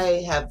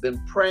 I have been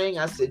praying.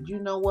 I said, you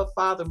know what,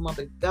 Father,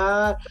 Mother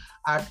God,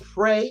 I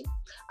pray,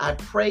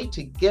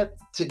 to get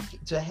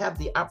to have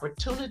the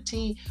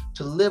opportunity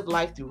to live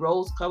life through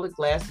rose-colored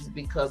glasses,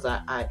 because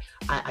I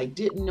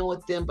didn't know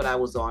it then, but I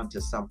was on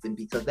to something,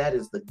 because that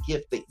is the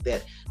gift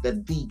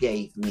that thee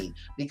gave me.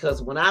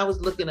 Because when I was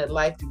looking at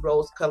life through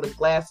rose-colored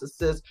glasses,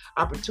 sis,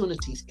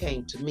 opportunities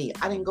came to me.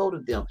 I didn't go to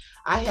them.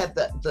 I had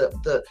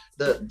the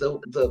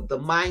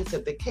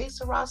mindset that que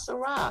sera,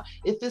 sera.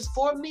 If it's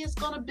for me, it's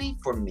gonna be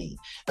for me.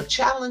 The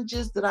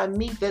challenges that I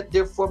meet, that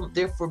they're for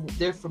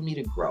me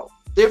to grow.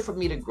 They're for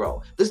me to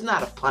grow. This is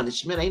not a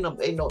punishment. Ain't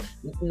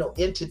no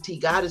entity.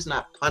 God is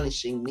not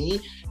punishing me.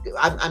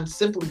 I'm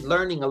simply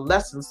learning a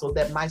lesson so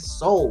that my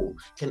soul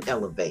can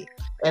elevate.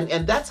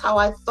 And that's how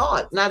I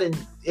thought, not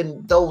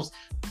in those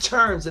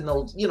terms, in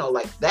those,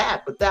 like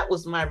that, but that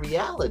was my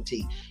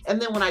reality.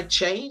 And then when I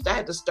changed, I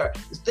had to start,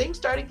 things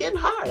started getting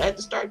hard. I had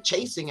to start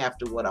chasing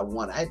after what I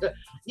want. I had to,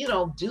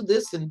 do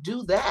this and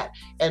do that.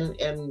 And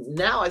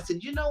now I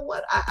said, you know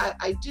what?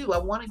 I do. I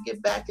want to get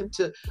back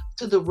to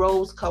the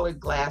rose colored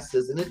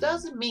glasses. And it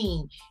doesn't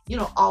mean,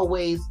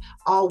 always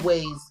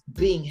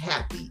being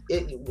happy.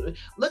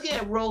 Looking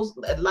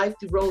at life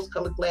through rose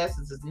colored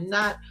glasses is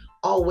not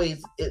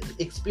always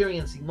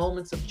experiencing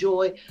moments of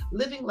joy.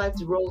 Living life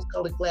through rose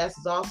colored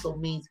glasses also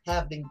means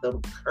having the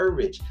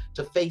courage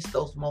to face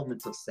those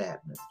moments of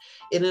sadness.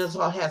 It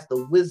also has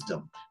the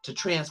wisdom to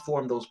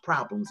transform those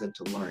problems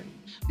into learning.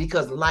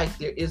 Because life,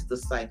 there is the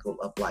cycle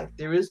of life,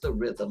 there is the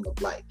rhythm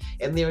of life,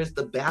 and there is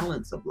the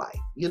balance of life.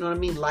 You know what I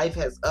mean? Life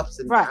has ups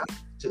and Right. downs.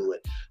 to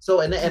it.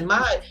 So, and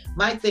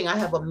my thing, I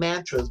have a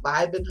mantra: is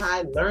vibe and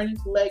high, learning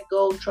to let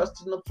go,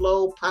 trust in the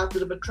flow,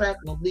 positive attract,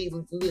 no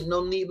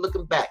need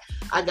looking back.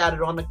 I got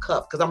it on the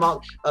cuff because I'm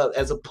out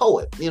as a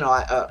poet. You know,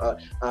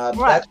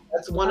 Right.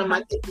 that's one of my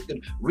Uh-huh. things. You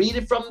can read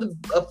it from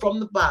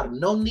the bottom.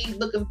 No need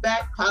looking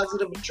back,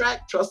 positive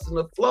attract, trust in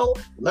the flow,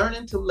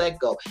 learning to let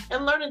go.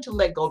 And learning to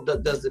let go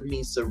doesn't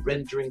mean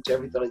surrendering to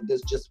everything like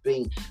this, just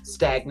being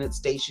stagnant,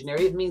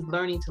 stationary. It means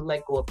learning to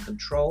let go of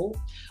control,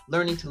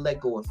 learning to let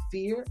go of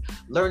fear,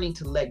 learning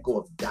to let go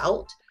of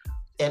doubt,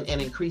 and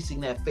increasing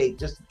that faith.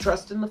 Just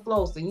trust in the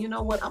flow. Saying, you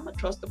know what, I'm gonna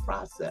trust the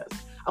process.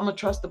 I'm gonna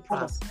trust the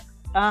process.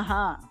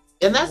 Uh-huh.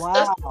 And that's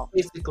Wow.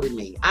 basically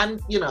me. I'm,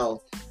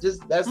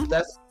 just Mhm.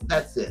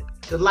 that's it.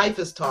 The life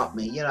has taught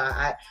me.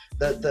 I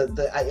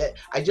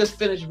just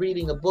finished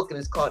reading a book and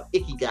it's called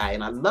Ikigai,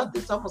 and I love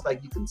this. It's almost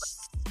like you can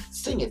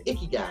sing it,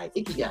 Ikigai,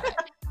 Ikigai.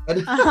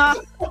 And Uh-huh.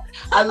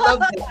 I love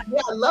that.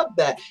 Yeah, I love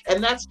that.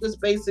 And that's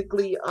just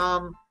basically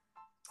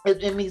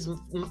it means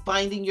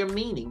finding your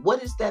meaning.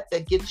 What is that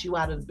gets you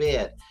out of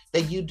bed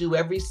that you do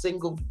every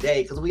single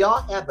day? Because we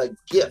all have a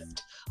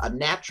gift, a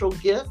natural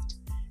gift,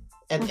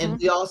 and Mhm.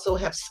 we also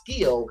have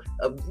skill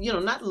of,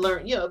 not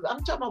learn,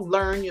 I'm talking about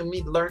learn,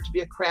 mean learn to be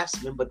a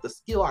craftsman, but the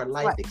skill, our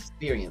life Right.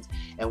 experience.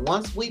 And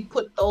once we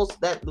put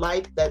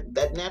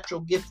that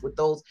natural gift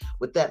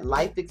with that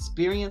life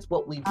experience,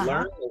 what we've Uh-huh.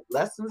 learned, those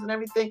lessons and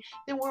everything,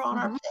 then we're on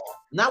our Mhm. path.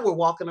 Now we're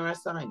walking our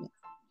assignment.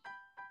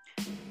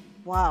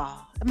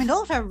 Wow. I mean,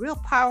 those are real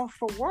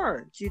powerful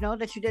words,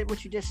 that you did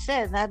what you just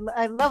said. And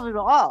I love it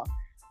all.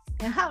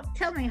 And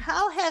tell me,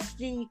 how has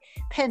the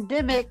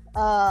pandemic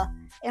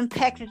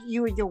impacted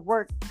you and your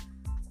work?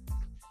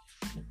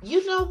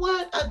 You know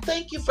what?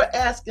 Thank you for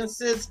asking,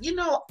 sis.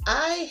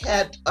 I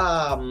had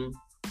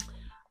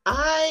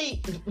I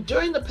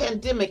during the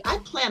pandemic, I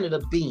planted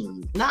a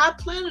bean. Now I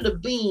planted a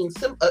bean,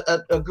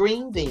 a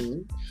green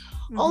bean,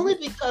 Mhm. only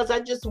because I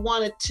just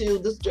wanted to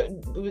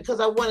because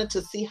I wanted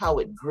to see how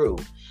it grew.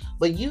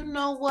 But you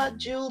know what,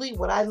 Julie?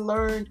 What I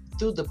learned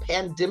through the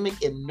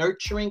pandemic in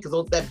nurturing, because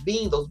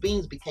those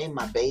beans became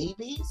my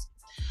babies.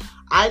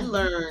 I Mhm.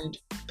 learned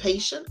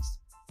patience.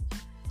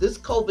 This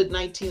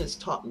COVID-19 has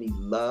taught me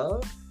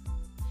love.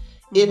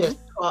 It has Mhm.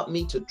 taught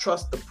me to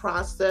trust the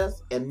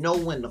process and know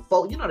when to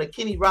fold. You know, the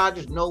Kenny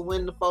Rogers, know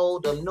when to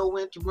fold, know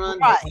when to run,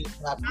 know Right. when to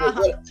stop.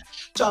 Uh-huh.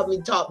 Taught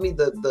me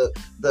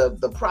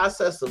the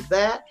process of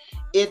that.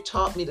 It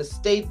taught me to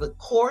stay the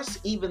course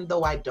even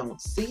though I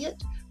don't see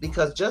it.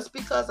 Because just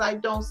because I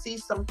don't see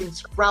something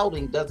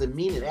sprouting doesn't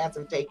mean it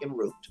hasn't taken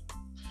root.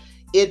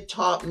 It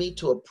taught me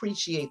to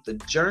appreciate the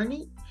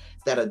journey,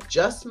 that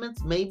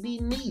adjustments may be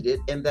needed,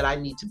 and that I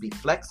need to be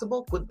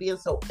flexible, quit being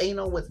so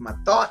anal with my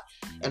thought,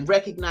 and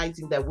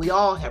recognizing that we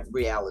all have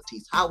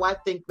realities. How I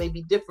think may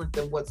be different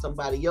than what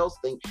somebody else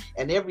thinks,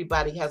 and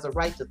everybody has a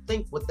right to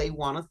think what they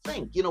want to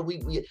think.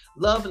 We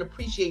love and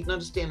appreciate and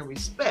understand and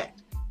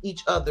respect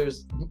each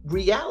other's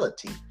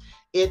reality.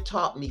 It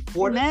taught me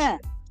fortitude. Amen.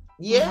 Mhm.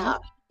 Yeah,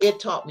 it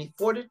taught me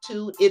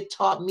fortitude. It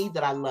taught me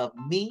that I love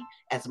me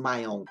as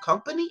my own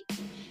company.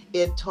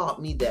 It taught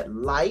me that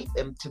life,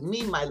 and to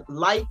me, my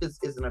life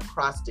is an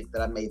acrostic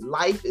that I made.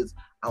 Life is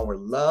our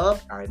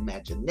love, our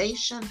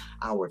imagination,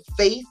 our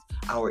faith,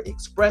 our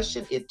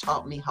expression. It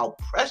taught me how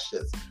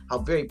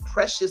very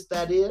precious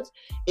that is.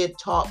 It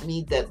taught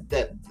me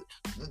that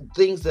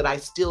things that I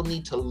still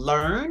need to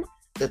learn.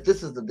 That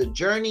this is the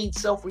journey.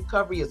 Self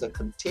recovery is a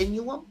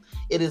continuum.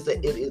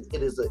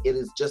 Mhm. It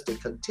is just a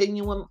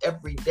continuum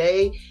every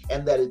day,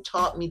 and that it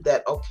taught me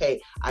that,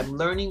 okay, I'm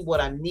learning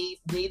what I'm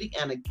needing,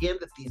 and again,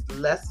 that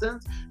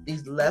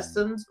these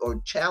lessons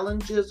or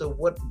challenges, or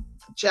what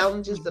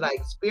challenges that Mhm. I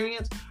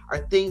experience,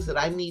 are things that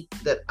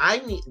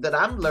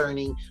I'm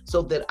learning,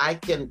 so that I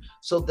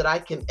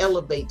can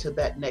elevate to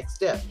that next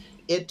step.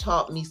 It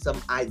taught me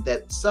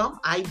that some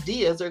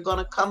ideas are going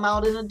to come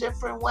out in a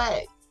different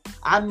way.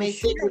 I It may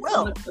sure think it's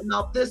going will. to come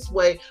out this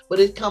way, but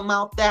it come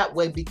out that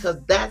way, because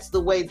that's the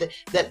way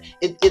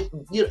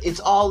it's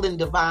all in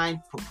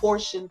divine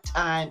proportion,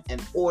 time, and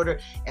order.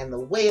 And the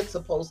way it's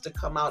supposed to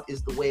come out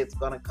is the way it's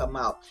going to come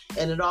out.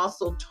 And it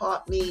also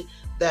taught me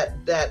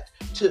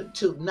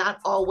to not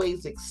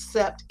always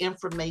accept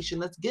information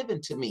that's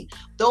given to me.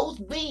 Those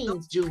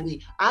beans,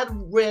 Julie, I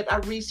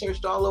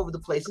researched all over the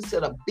place. It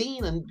said a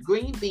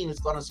green bean is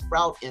going to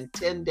sprout in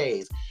 10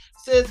 days.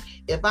 Sis,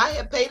 if I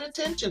had paid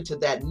attention to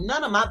that,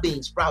 none of my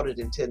beans sprouted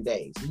in 10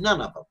 days. None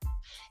of them.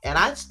 And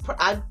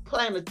I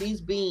planted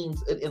these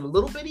beans in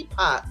little bitty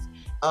pots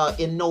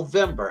in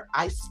November.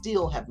 I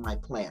still have my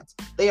plants.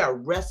 They are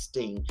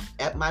resting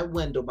at my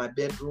window, my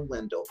bedroom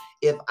window.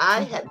 If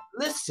I Mhm. had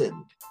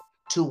listened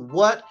to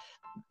what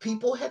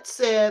people had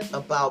said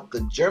about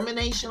the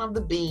germination of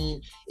the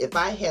bean, if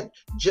I had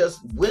just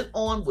went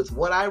on with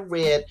what I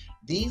read,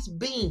 these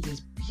beans,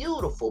 these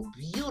beautiful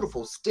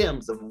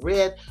stems of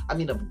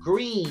of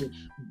green,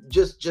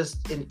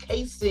 just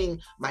encasing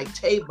my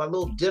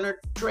little dinner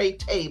tray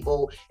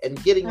table,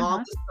 and getting all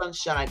Uh-huh. the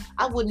sunshine,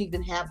 I wouldn't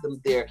even have them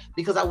there,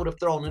 because I would have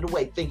thrown it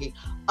away thinking,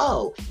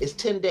 oh, it's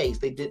 10 days,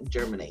 they didn't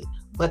germinate.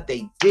 But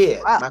they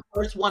did. Wow. My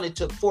first one, it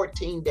took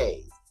 14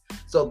 days.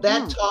 So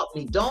that Mm. taught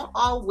me, don't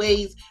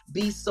always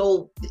be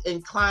so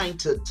inclined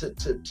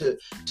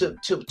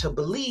to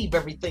believe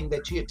everything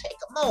that you hear. Take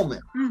a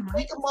moment. Mm-hmm.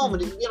 Take a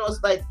moment. Mm-hmm. You know,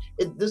 it's like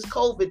this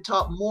COVID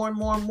taught more and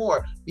more and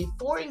more.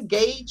 Before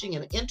engaging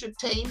and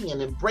entertaining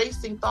and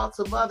embracing thoughts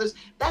of others,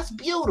 that's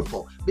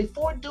beautiful.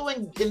 Before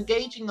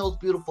engaging those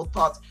beautiful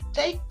thoughts,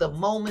 take the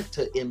moment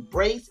to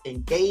embrace,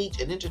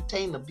 engage, and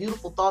entertain the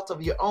beautiful thoughts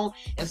of your own.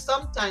 And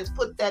sometimes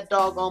put that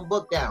doggone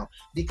book down,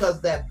 because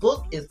that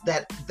book is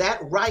that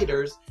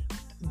writer's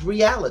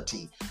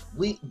reality.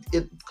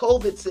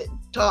 COVID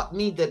taught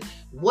me that,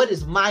 what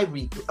is my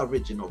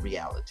original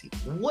reality?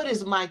 What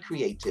is my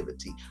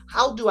creativity?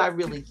 How do I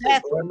really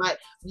think? Or Exactly. am I,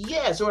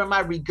 yes, or am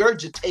I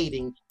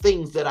regurgitating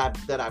things that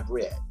I've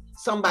read?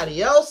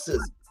 Somebody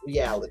else's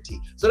reality.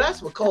 So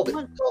that's what I COVID.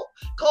 want,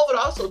 COVID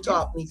also yeah.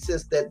 taught me,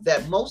 sis,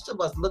 that most of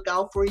us look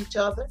out for each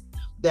other.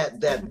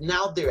 That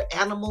now there are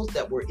animals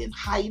that were in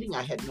hiding.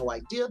 I had no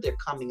idea they're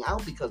coming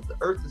out because the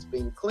earth is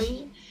being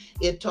cleaned.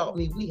 It taught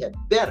me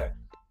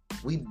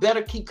we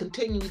better keep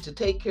continuing to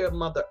take care of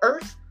Mother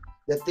Earth,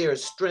 that there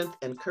is strength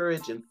and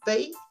courage and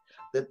faith,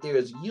 that there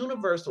is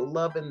universal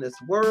love in this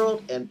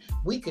world, and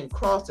we can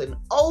cross an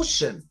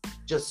ocean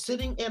just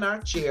sitting in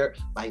our chair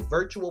by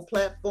virtual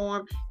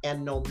platform.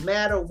 And no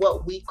matter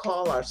what we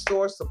call our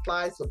source,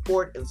 supply,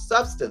 support, and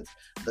substance,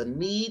 the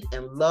need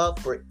and love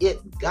for it,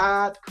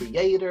 God,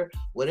 Creator,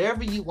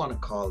 whatever you want to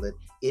call it,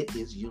 it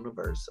is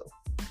universal.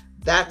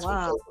 That's what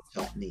Wow. COVID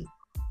taught me.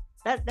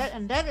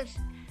 That is,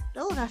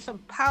 those are some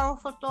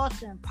powerful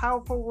thoughts and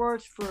powerful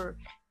words for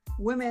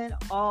women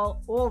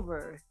all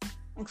over,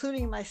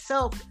 including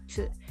myself,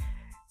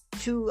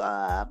 to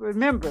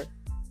remember.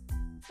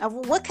 Now,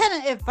 what kind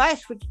of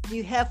advice do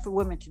you have for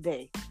women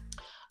today?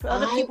 For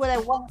other I people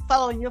that want to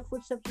follow in your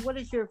footsteps, what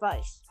is your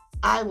advice?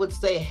 I would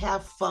say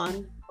have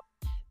fun.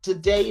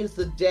 Today is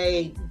the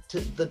day.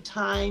 The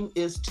time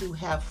is to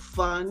have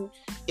fun,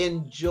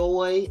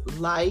 enjoy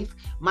life.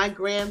 My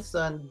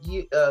grandson,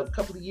 a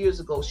couple of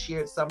years ago,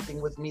 shared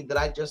something with me that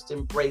I just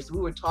embraced. We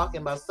were talking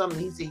about something.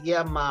 He said,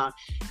 "Yeah, Ma."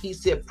 He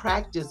said,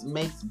 "Practice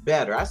makes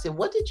better." I said,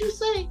 "What did you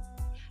say?"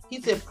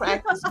 He said,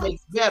 "Practice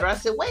makes better." I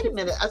said, "Wait a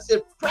minute." I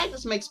said,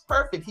 "Practice makes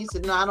perfect." He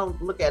said, "No, I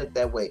don't look at it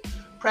that way.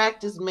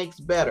 Practice makes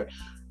better."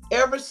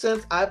 Ever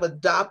since I've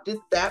adopted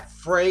that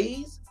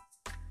phrase,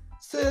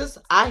 sis,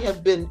 I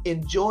have been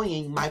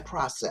enjoying my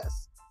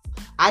process.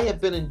 I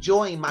have been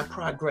enjoying my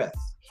progress.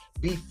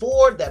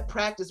 Before that,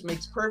 practice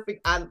makes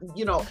perfect.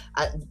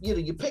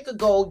 You pick a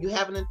goal, you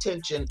have an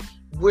intention.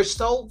 We're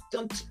so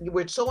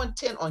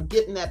intent on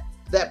getting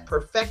that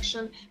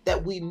perfection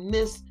that we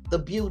miss the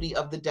beauty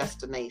of the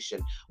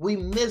destination. We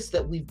miss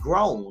that we've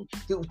grown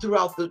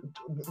throughout the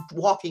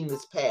walking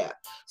this path.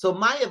 So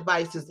my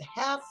advice is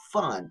have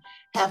fun,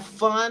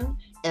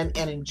 and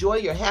enjoy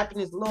your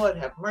happiness. Lord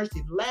have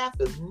mercy. Laugh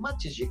as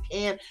much as you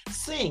can.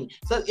 Sing.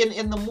 So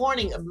in the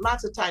morning,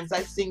 lots of times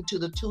I sing to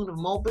the tune of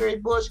Mulberry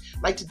Bush.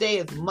 Like today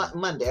is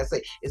Monday. I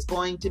say, it's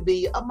going to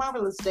be a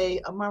marvelous day,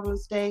 a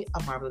marvelous day,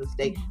 a marvelous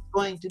day. It's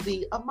going to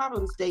be a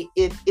marvelous day.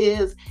 It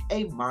is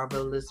a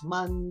marvelous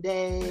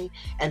Monday.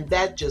 And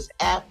that just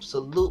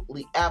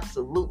absolutely,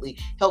 absolutely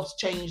helps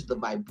change the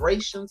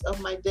vibrations of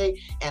my day.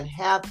 And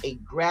have a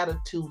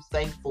gratitude,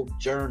 thankful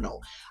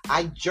journal.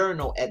 I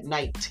journal at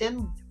night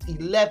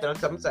 11,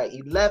 I'm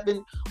sorry,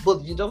 11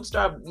 books. You don't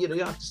start, you don't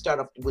have to start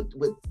off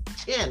with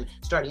 10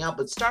 starting out,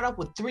 but start off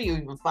with 3 or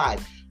even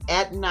 5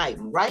 at night.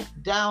 Write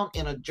down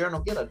in a journal,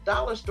 get a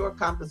dollar store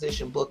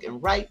composition book,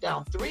 and write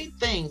down 3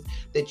 things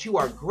that you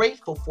are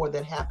grateful for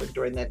that happened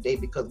during that day,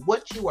 because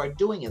what you are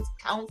doing is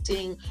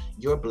counting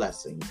your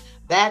blessings.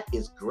 That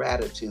is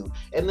gratitude.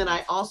 And then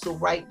I also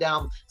write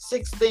down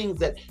 6 things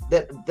that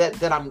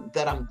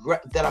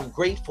I'm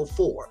grateful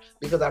for,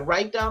 because I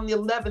write down the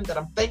 11 that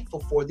I'm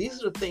thankful for.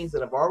 These are the things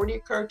that have already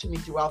occurred to me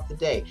throughout the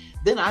day.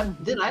 Then I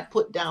Mhm. then I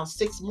put down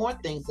 6 more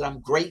things that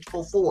I'm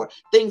grateful for.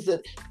 Things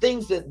that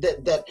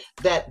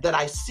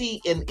I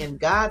see in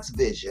God's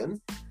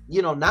vision.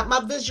 Not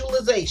my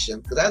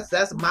visualization, because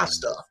that's my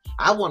stuff.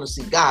 I want to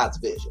see God's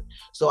vision.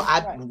 So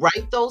I Right.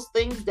 write those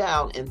things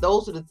down, and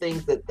those are the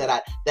things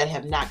that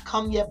have not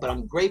come yet, but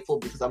I'm grateful,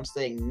 because I'm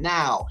saying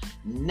now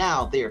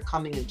they are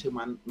coming into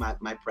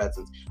my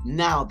presence.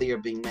 Now they are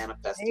being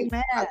manifested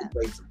by the Amen.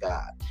 grace of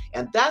God.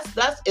 And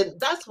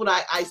that's what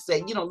I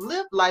say.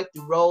 Live life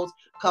through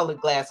rose-colored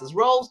glasses.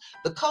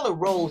 The color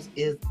rose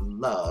is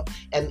love.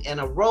 And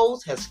a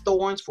rose has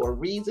thorns for a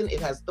reason. It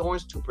has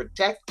thorns to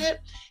protect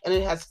it, and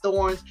it has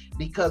thorns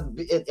because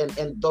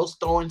and those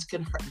thorns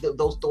can hurt,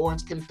 those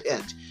thorns can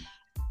pinch.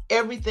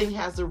 Everything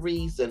has a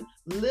reason.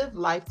 Live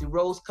life through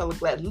rose-colored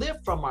glass. Live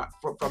from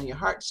your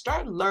heart.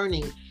 Start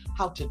learning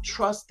how to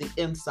trust the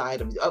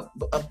inside of you,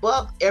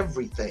 above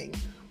everything.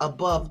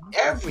 Above Mhm.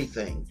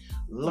 everything,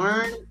 Mhm.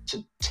 learn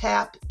to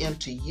tap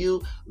into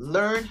you.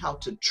 Learn how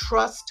to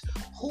trust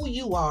who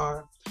you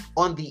are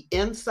on the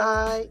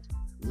inside.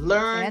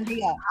 Learn And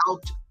yeah, how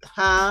to,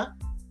 huh?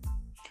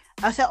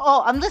 I said,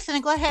 "Oh, I'm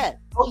listening. Go ahead."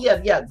 Oh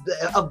yeah, yeah.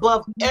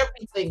 Above Mhm.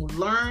 everything,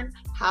 learn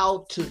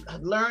how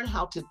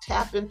to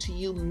tap into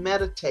you,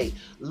 meditate,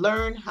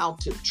 learn how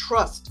to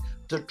trust.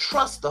 to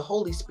trust the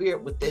Holy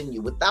Spirit within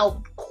you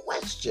without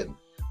question.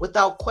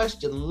 Without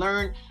question,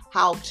 learn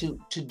how to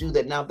do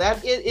that. Now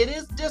that it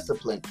is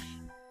discipline.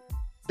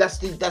 That's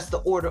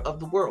the order of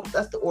the world.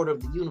 That's the order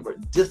of the universe.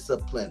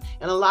 Discipline.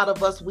 And a lot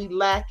of us, we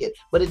lack it,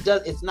 but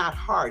it's not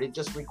hard. It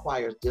just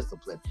requires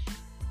discipline.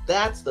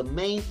 That's the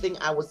main thing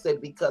I would say,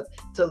 because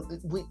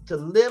to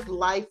live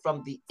life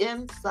from the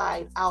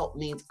inside out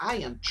means I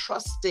am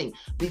trusting.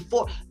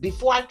 Before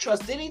I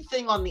trust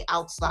anything on the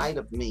outside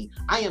of me,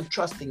 I am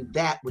trusting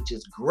that which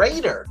is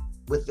greater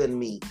within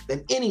me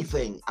than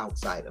anything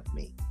outside of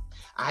me.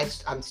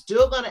 I'm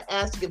still going to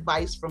ask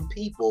advice from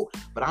people,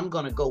 but I'm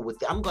going to go with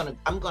I'm going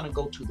to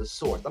go to the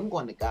source. I'm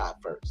going to God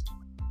first.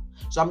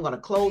 So I'm going to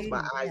close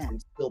my eyes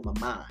and still my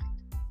mind.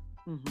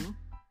 Mm-hmm.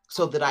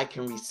 So that I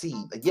can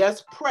receive.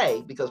 Yes,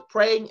 pray, because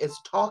praying is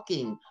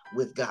talking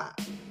with God.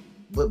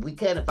 But we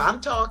can't, if I'm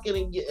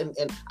talking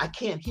and I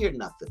can't hear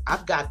nothing,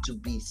 I've got to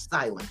be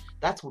silent.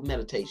 That's what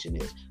meditation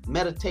is.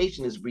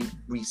 Meditation is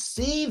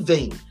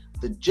receiving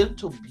the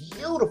gentle,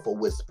 beautiful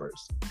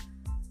whispers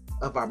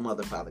of our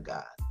Mother, Father,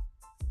 God.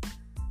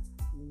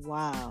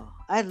 Wow.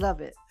 I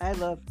love it. I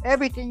love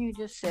everything you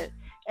just said.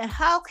 And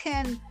how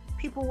can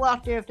people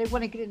out there, if they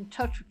want to get in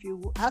touch with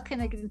you, how can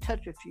they get in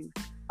touch with you?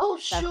 Oh,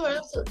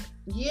 sure.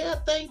 Yeah,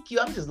 thank you.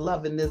 I'm just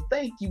loving this.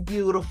 Thank you,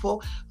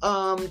 beautiful.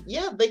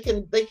 Yeah, they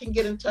can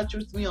get in touch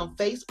with me on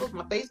Facebook.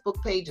 My Facebook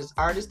page is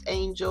Artist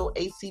Angel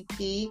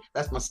ACP.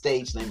 That's my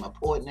stage name, my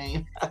poet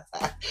name.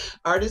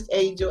 Artist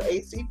Angel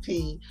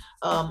ACP.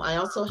 I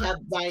also have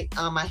I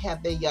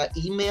have a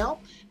email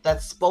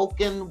that's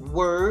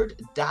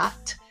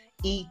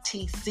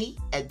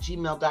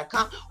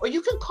spokenword.etc@gmail.com, or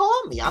you can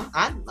call me.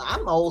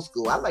 I'm old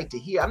school. I like to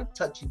hear. I'm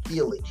touchy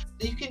feely.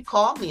 So you can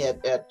call me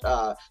at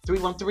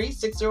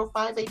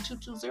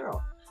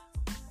 313-605-8220.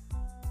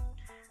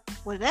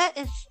 Well, that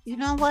is, you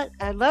know what?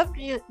 I loved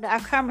our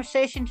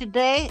conversation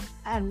today,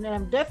 and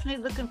I'm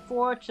definitely looking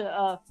forward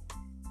to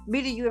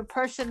meeting you in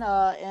person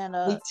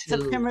in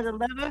September the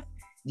 11th.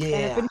 Yeah.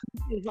 And if anyone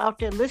is out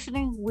there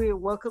listening, we're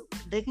welcome.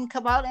 They can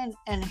come out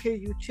and hear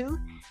you too.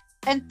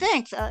 And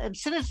thanks. And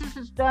as soon as this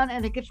is done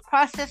and it gets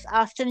processed,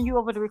 I'll send you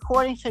over the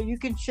recording so you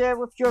can share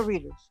with your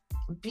readers.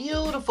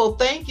 Beautiful.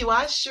 Thank you.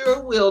 I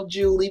sure will,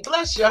 Julie.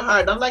 Bless your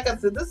heart. Like I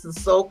said, this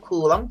is so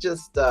cool. I'm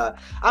just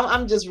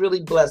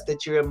really blessed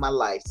that you're in my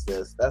life,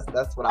 sis.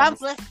 That's what I'm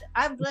blessed.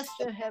 I'm blessed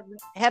to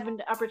having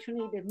the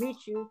opportunity to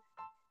meet you.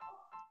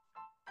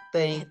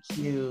 Thank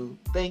you.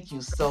 Thank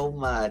you so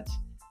much.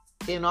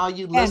 And all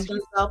you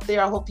listeners out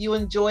there, I hope you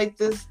enjoyed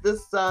this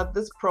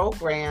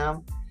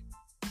program.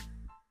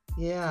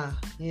 Yeah.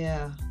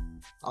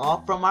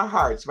 All from our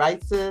hearts,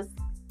 right, sis?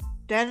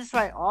 That is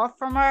right. All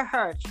from our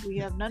hearts. We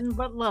have nothing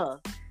but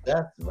love.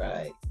 That's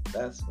right.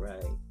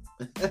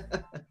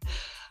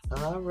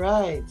 All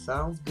right.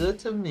 Sounds good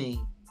to me.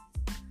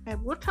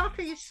 And we'll talk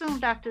to you soon,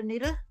 Dr.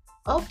 Nita.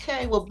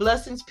 Okay. Well,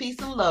 blessings, peace,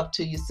 and love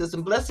to you, sis.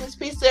 And blessings,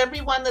 peace to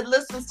everyone that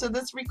listens to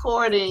this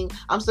recording.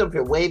 I'm sitting up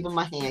here waving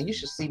my hand. You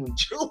should see me,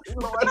 Julie.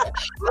 Lord. I'm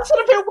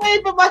sitting up here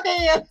waving my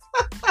hand.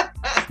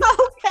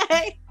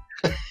 Okay.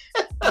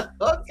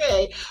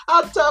 Okay,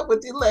 I'll talk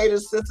with you later,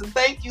 sister.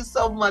 Thank you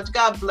so much.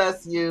 God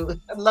bless you.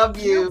 I love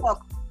you. You're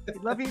welcome. I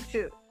love you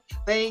too.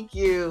 Thank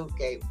you.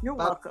 Okay. You're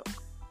welcome.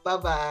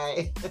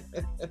 Bye-bye.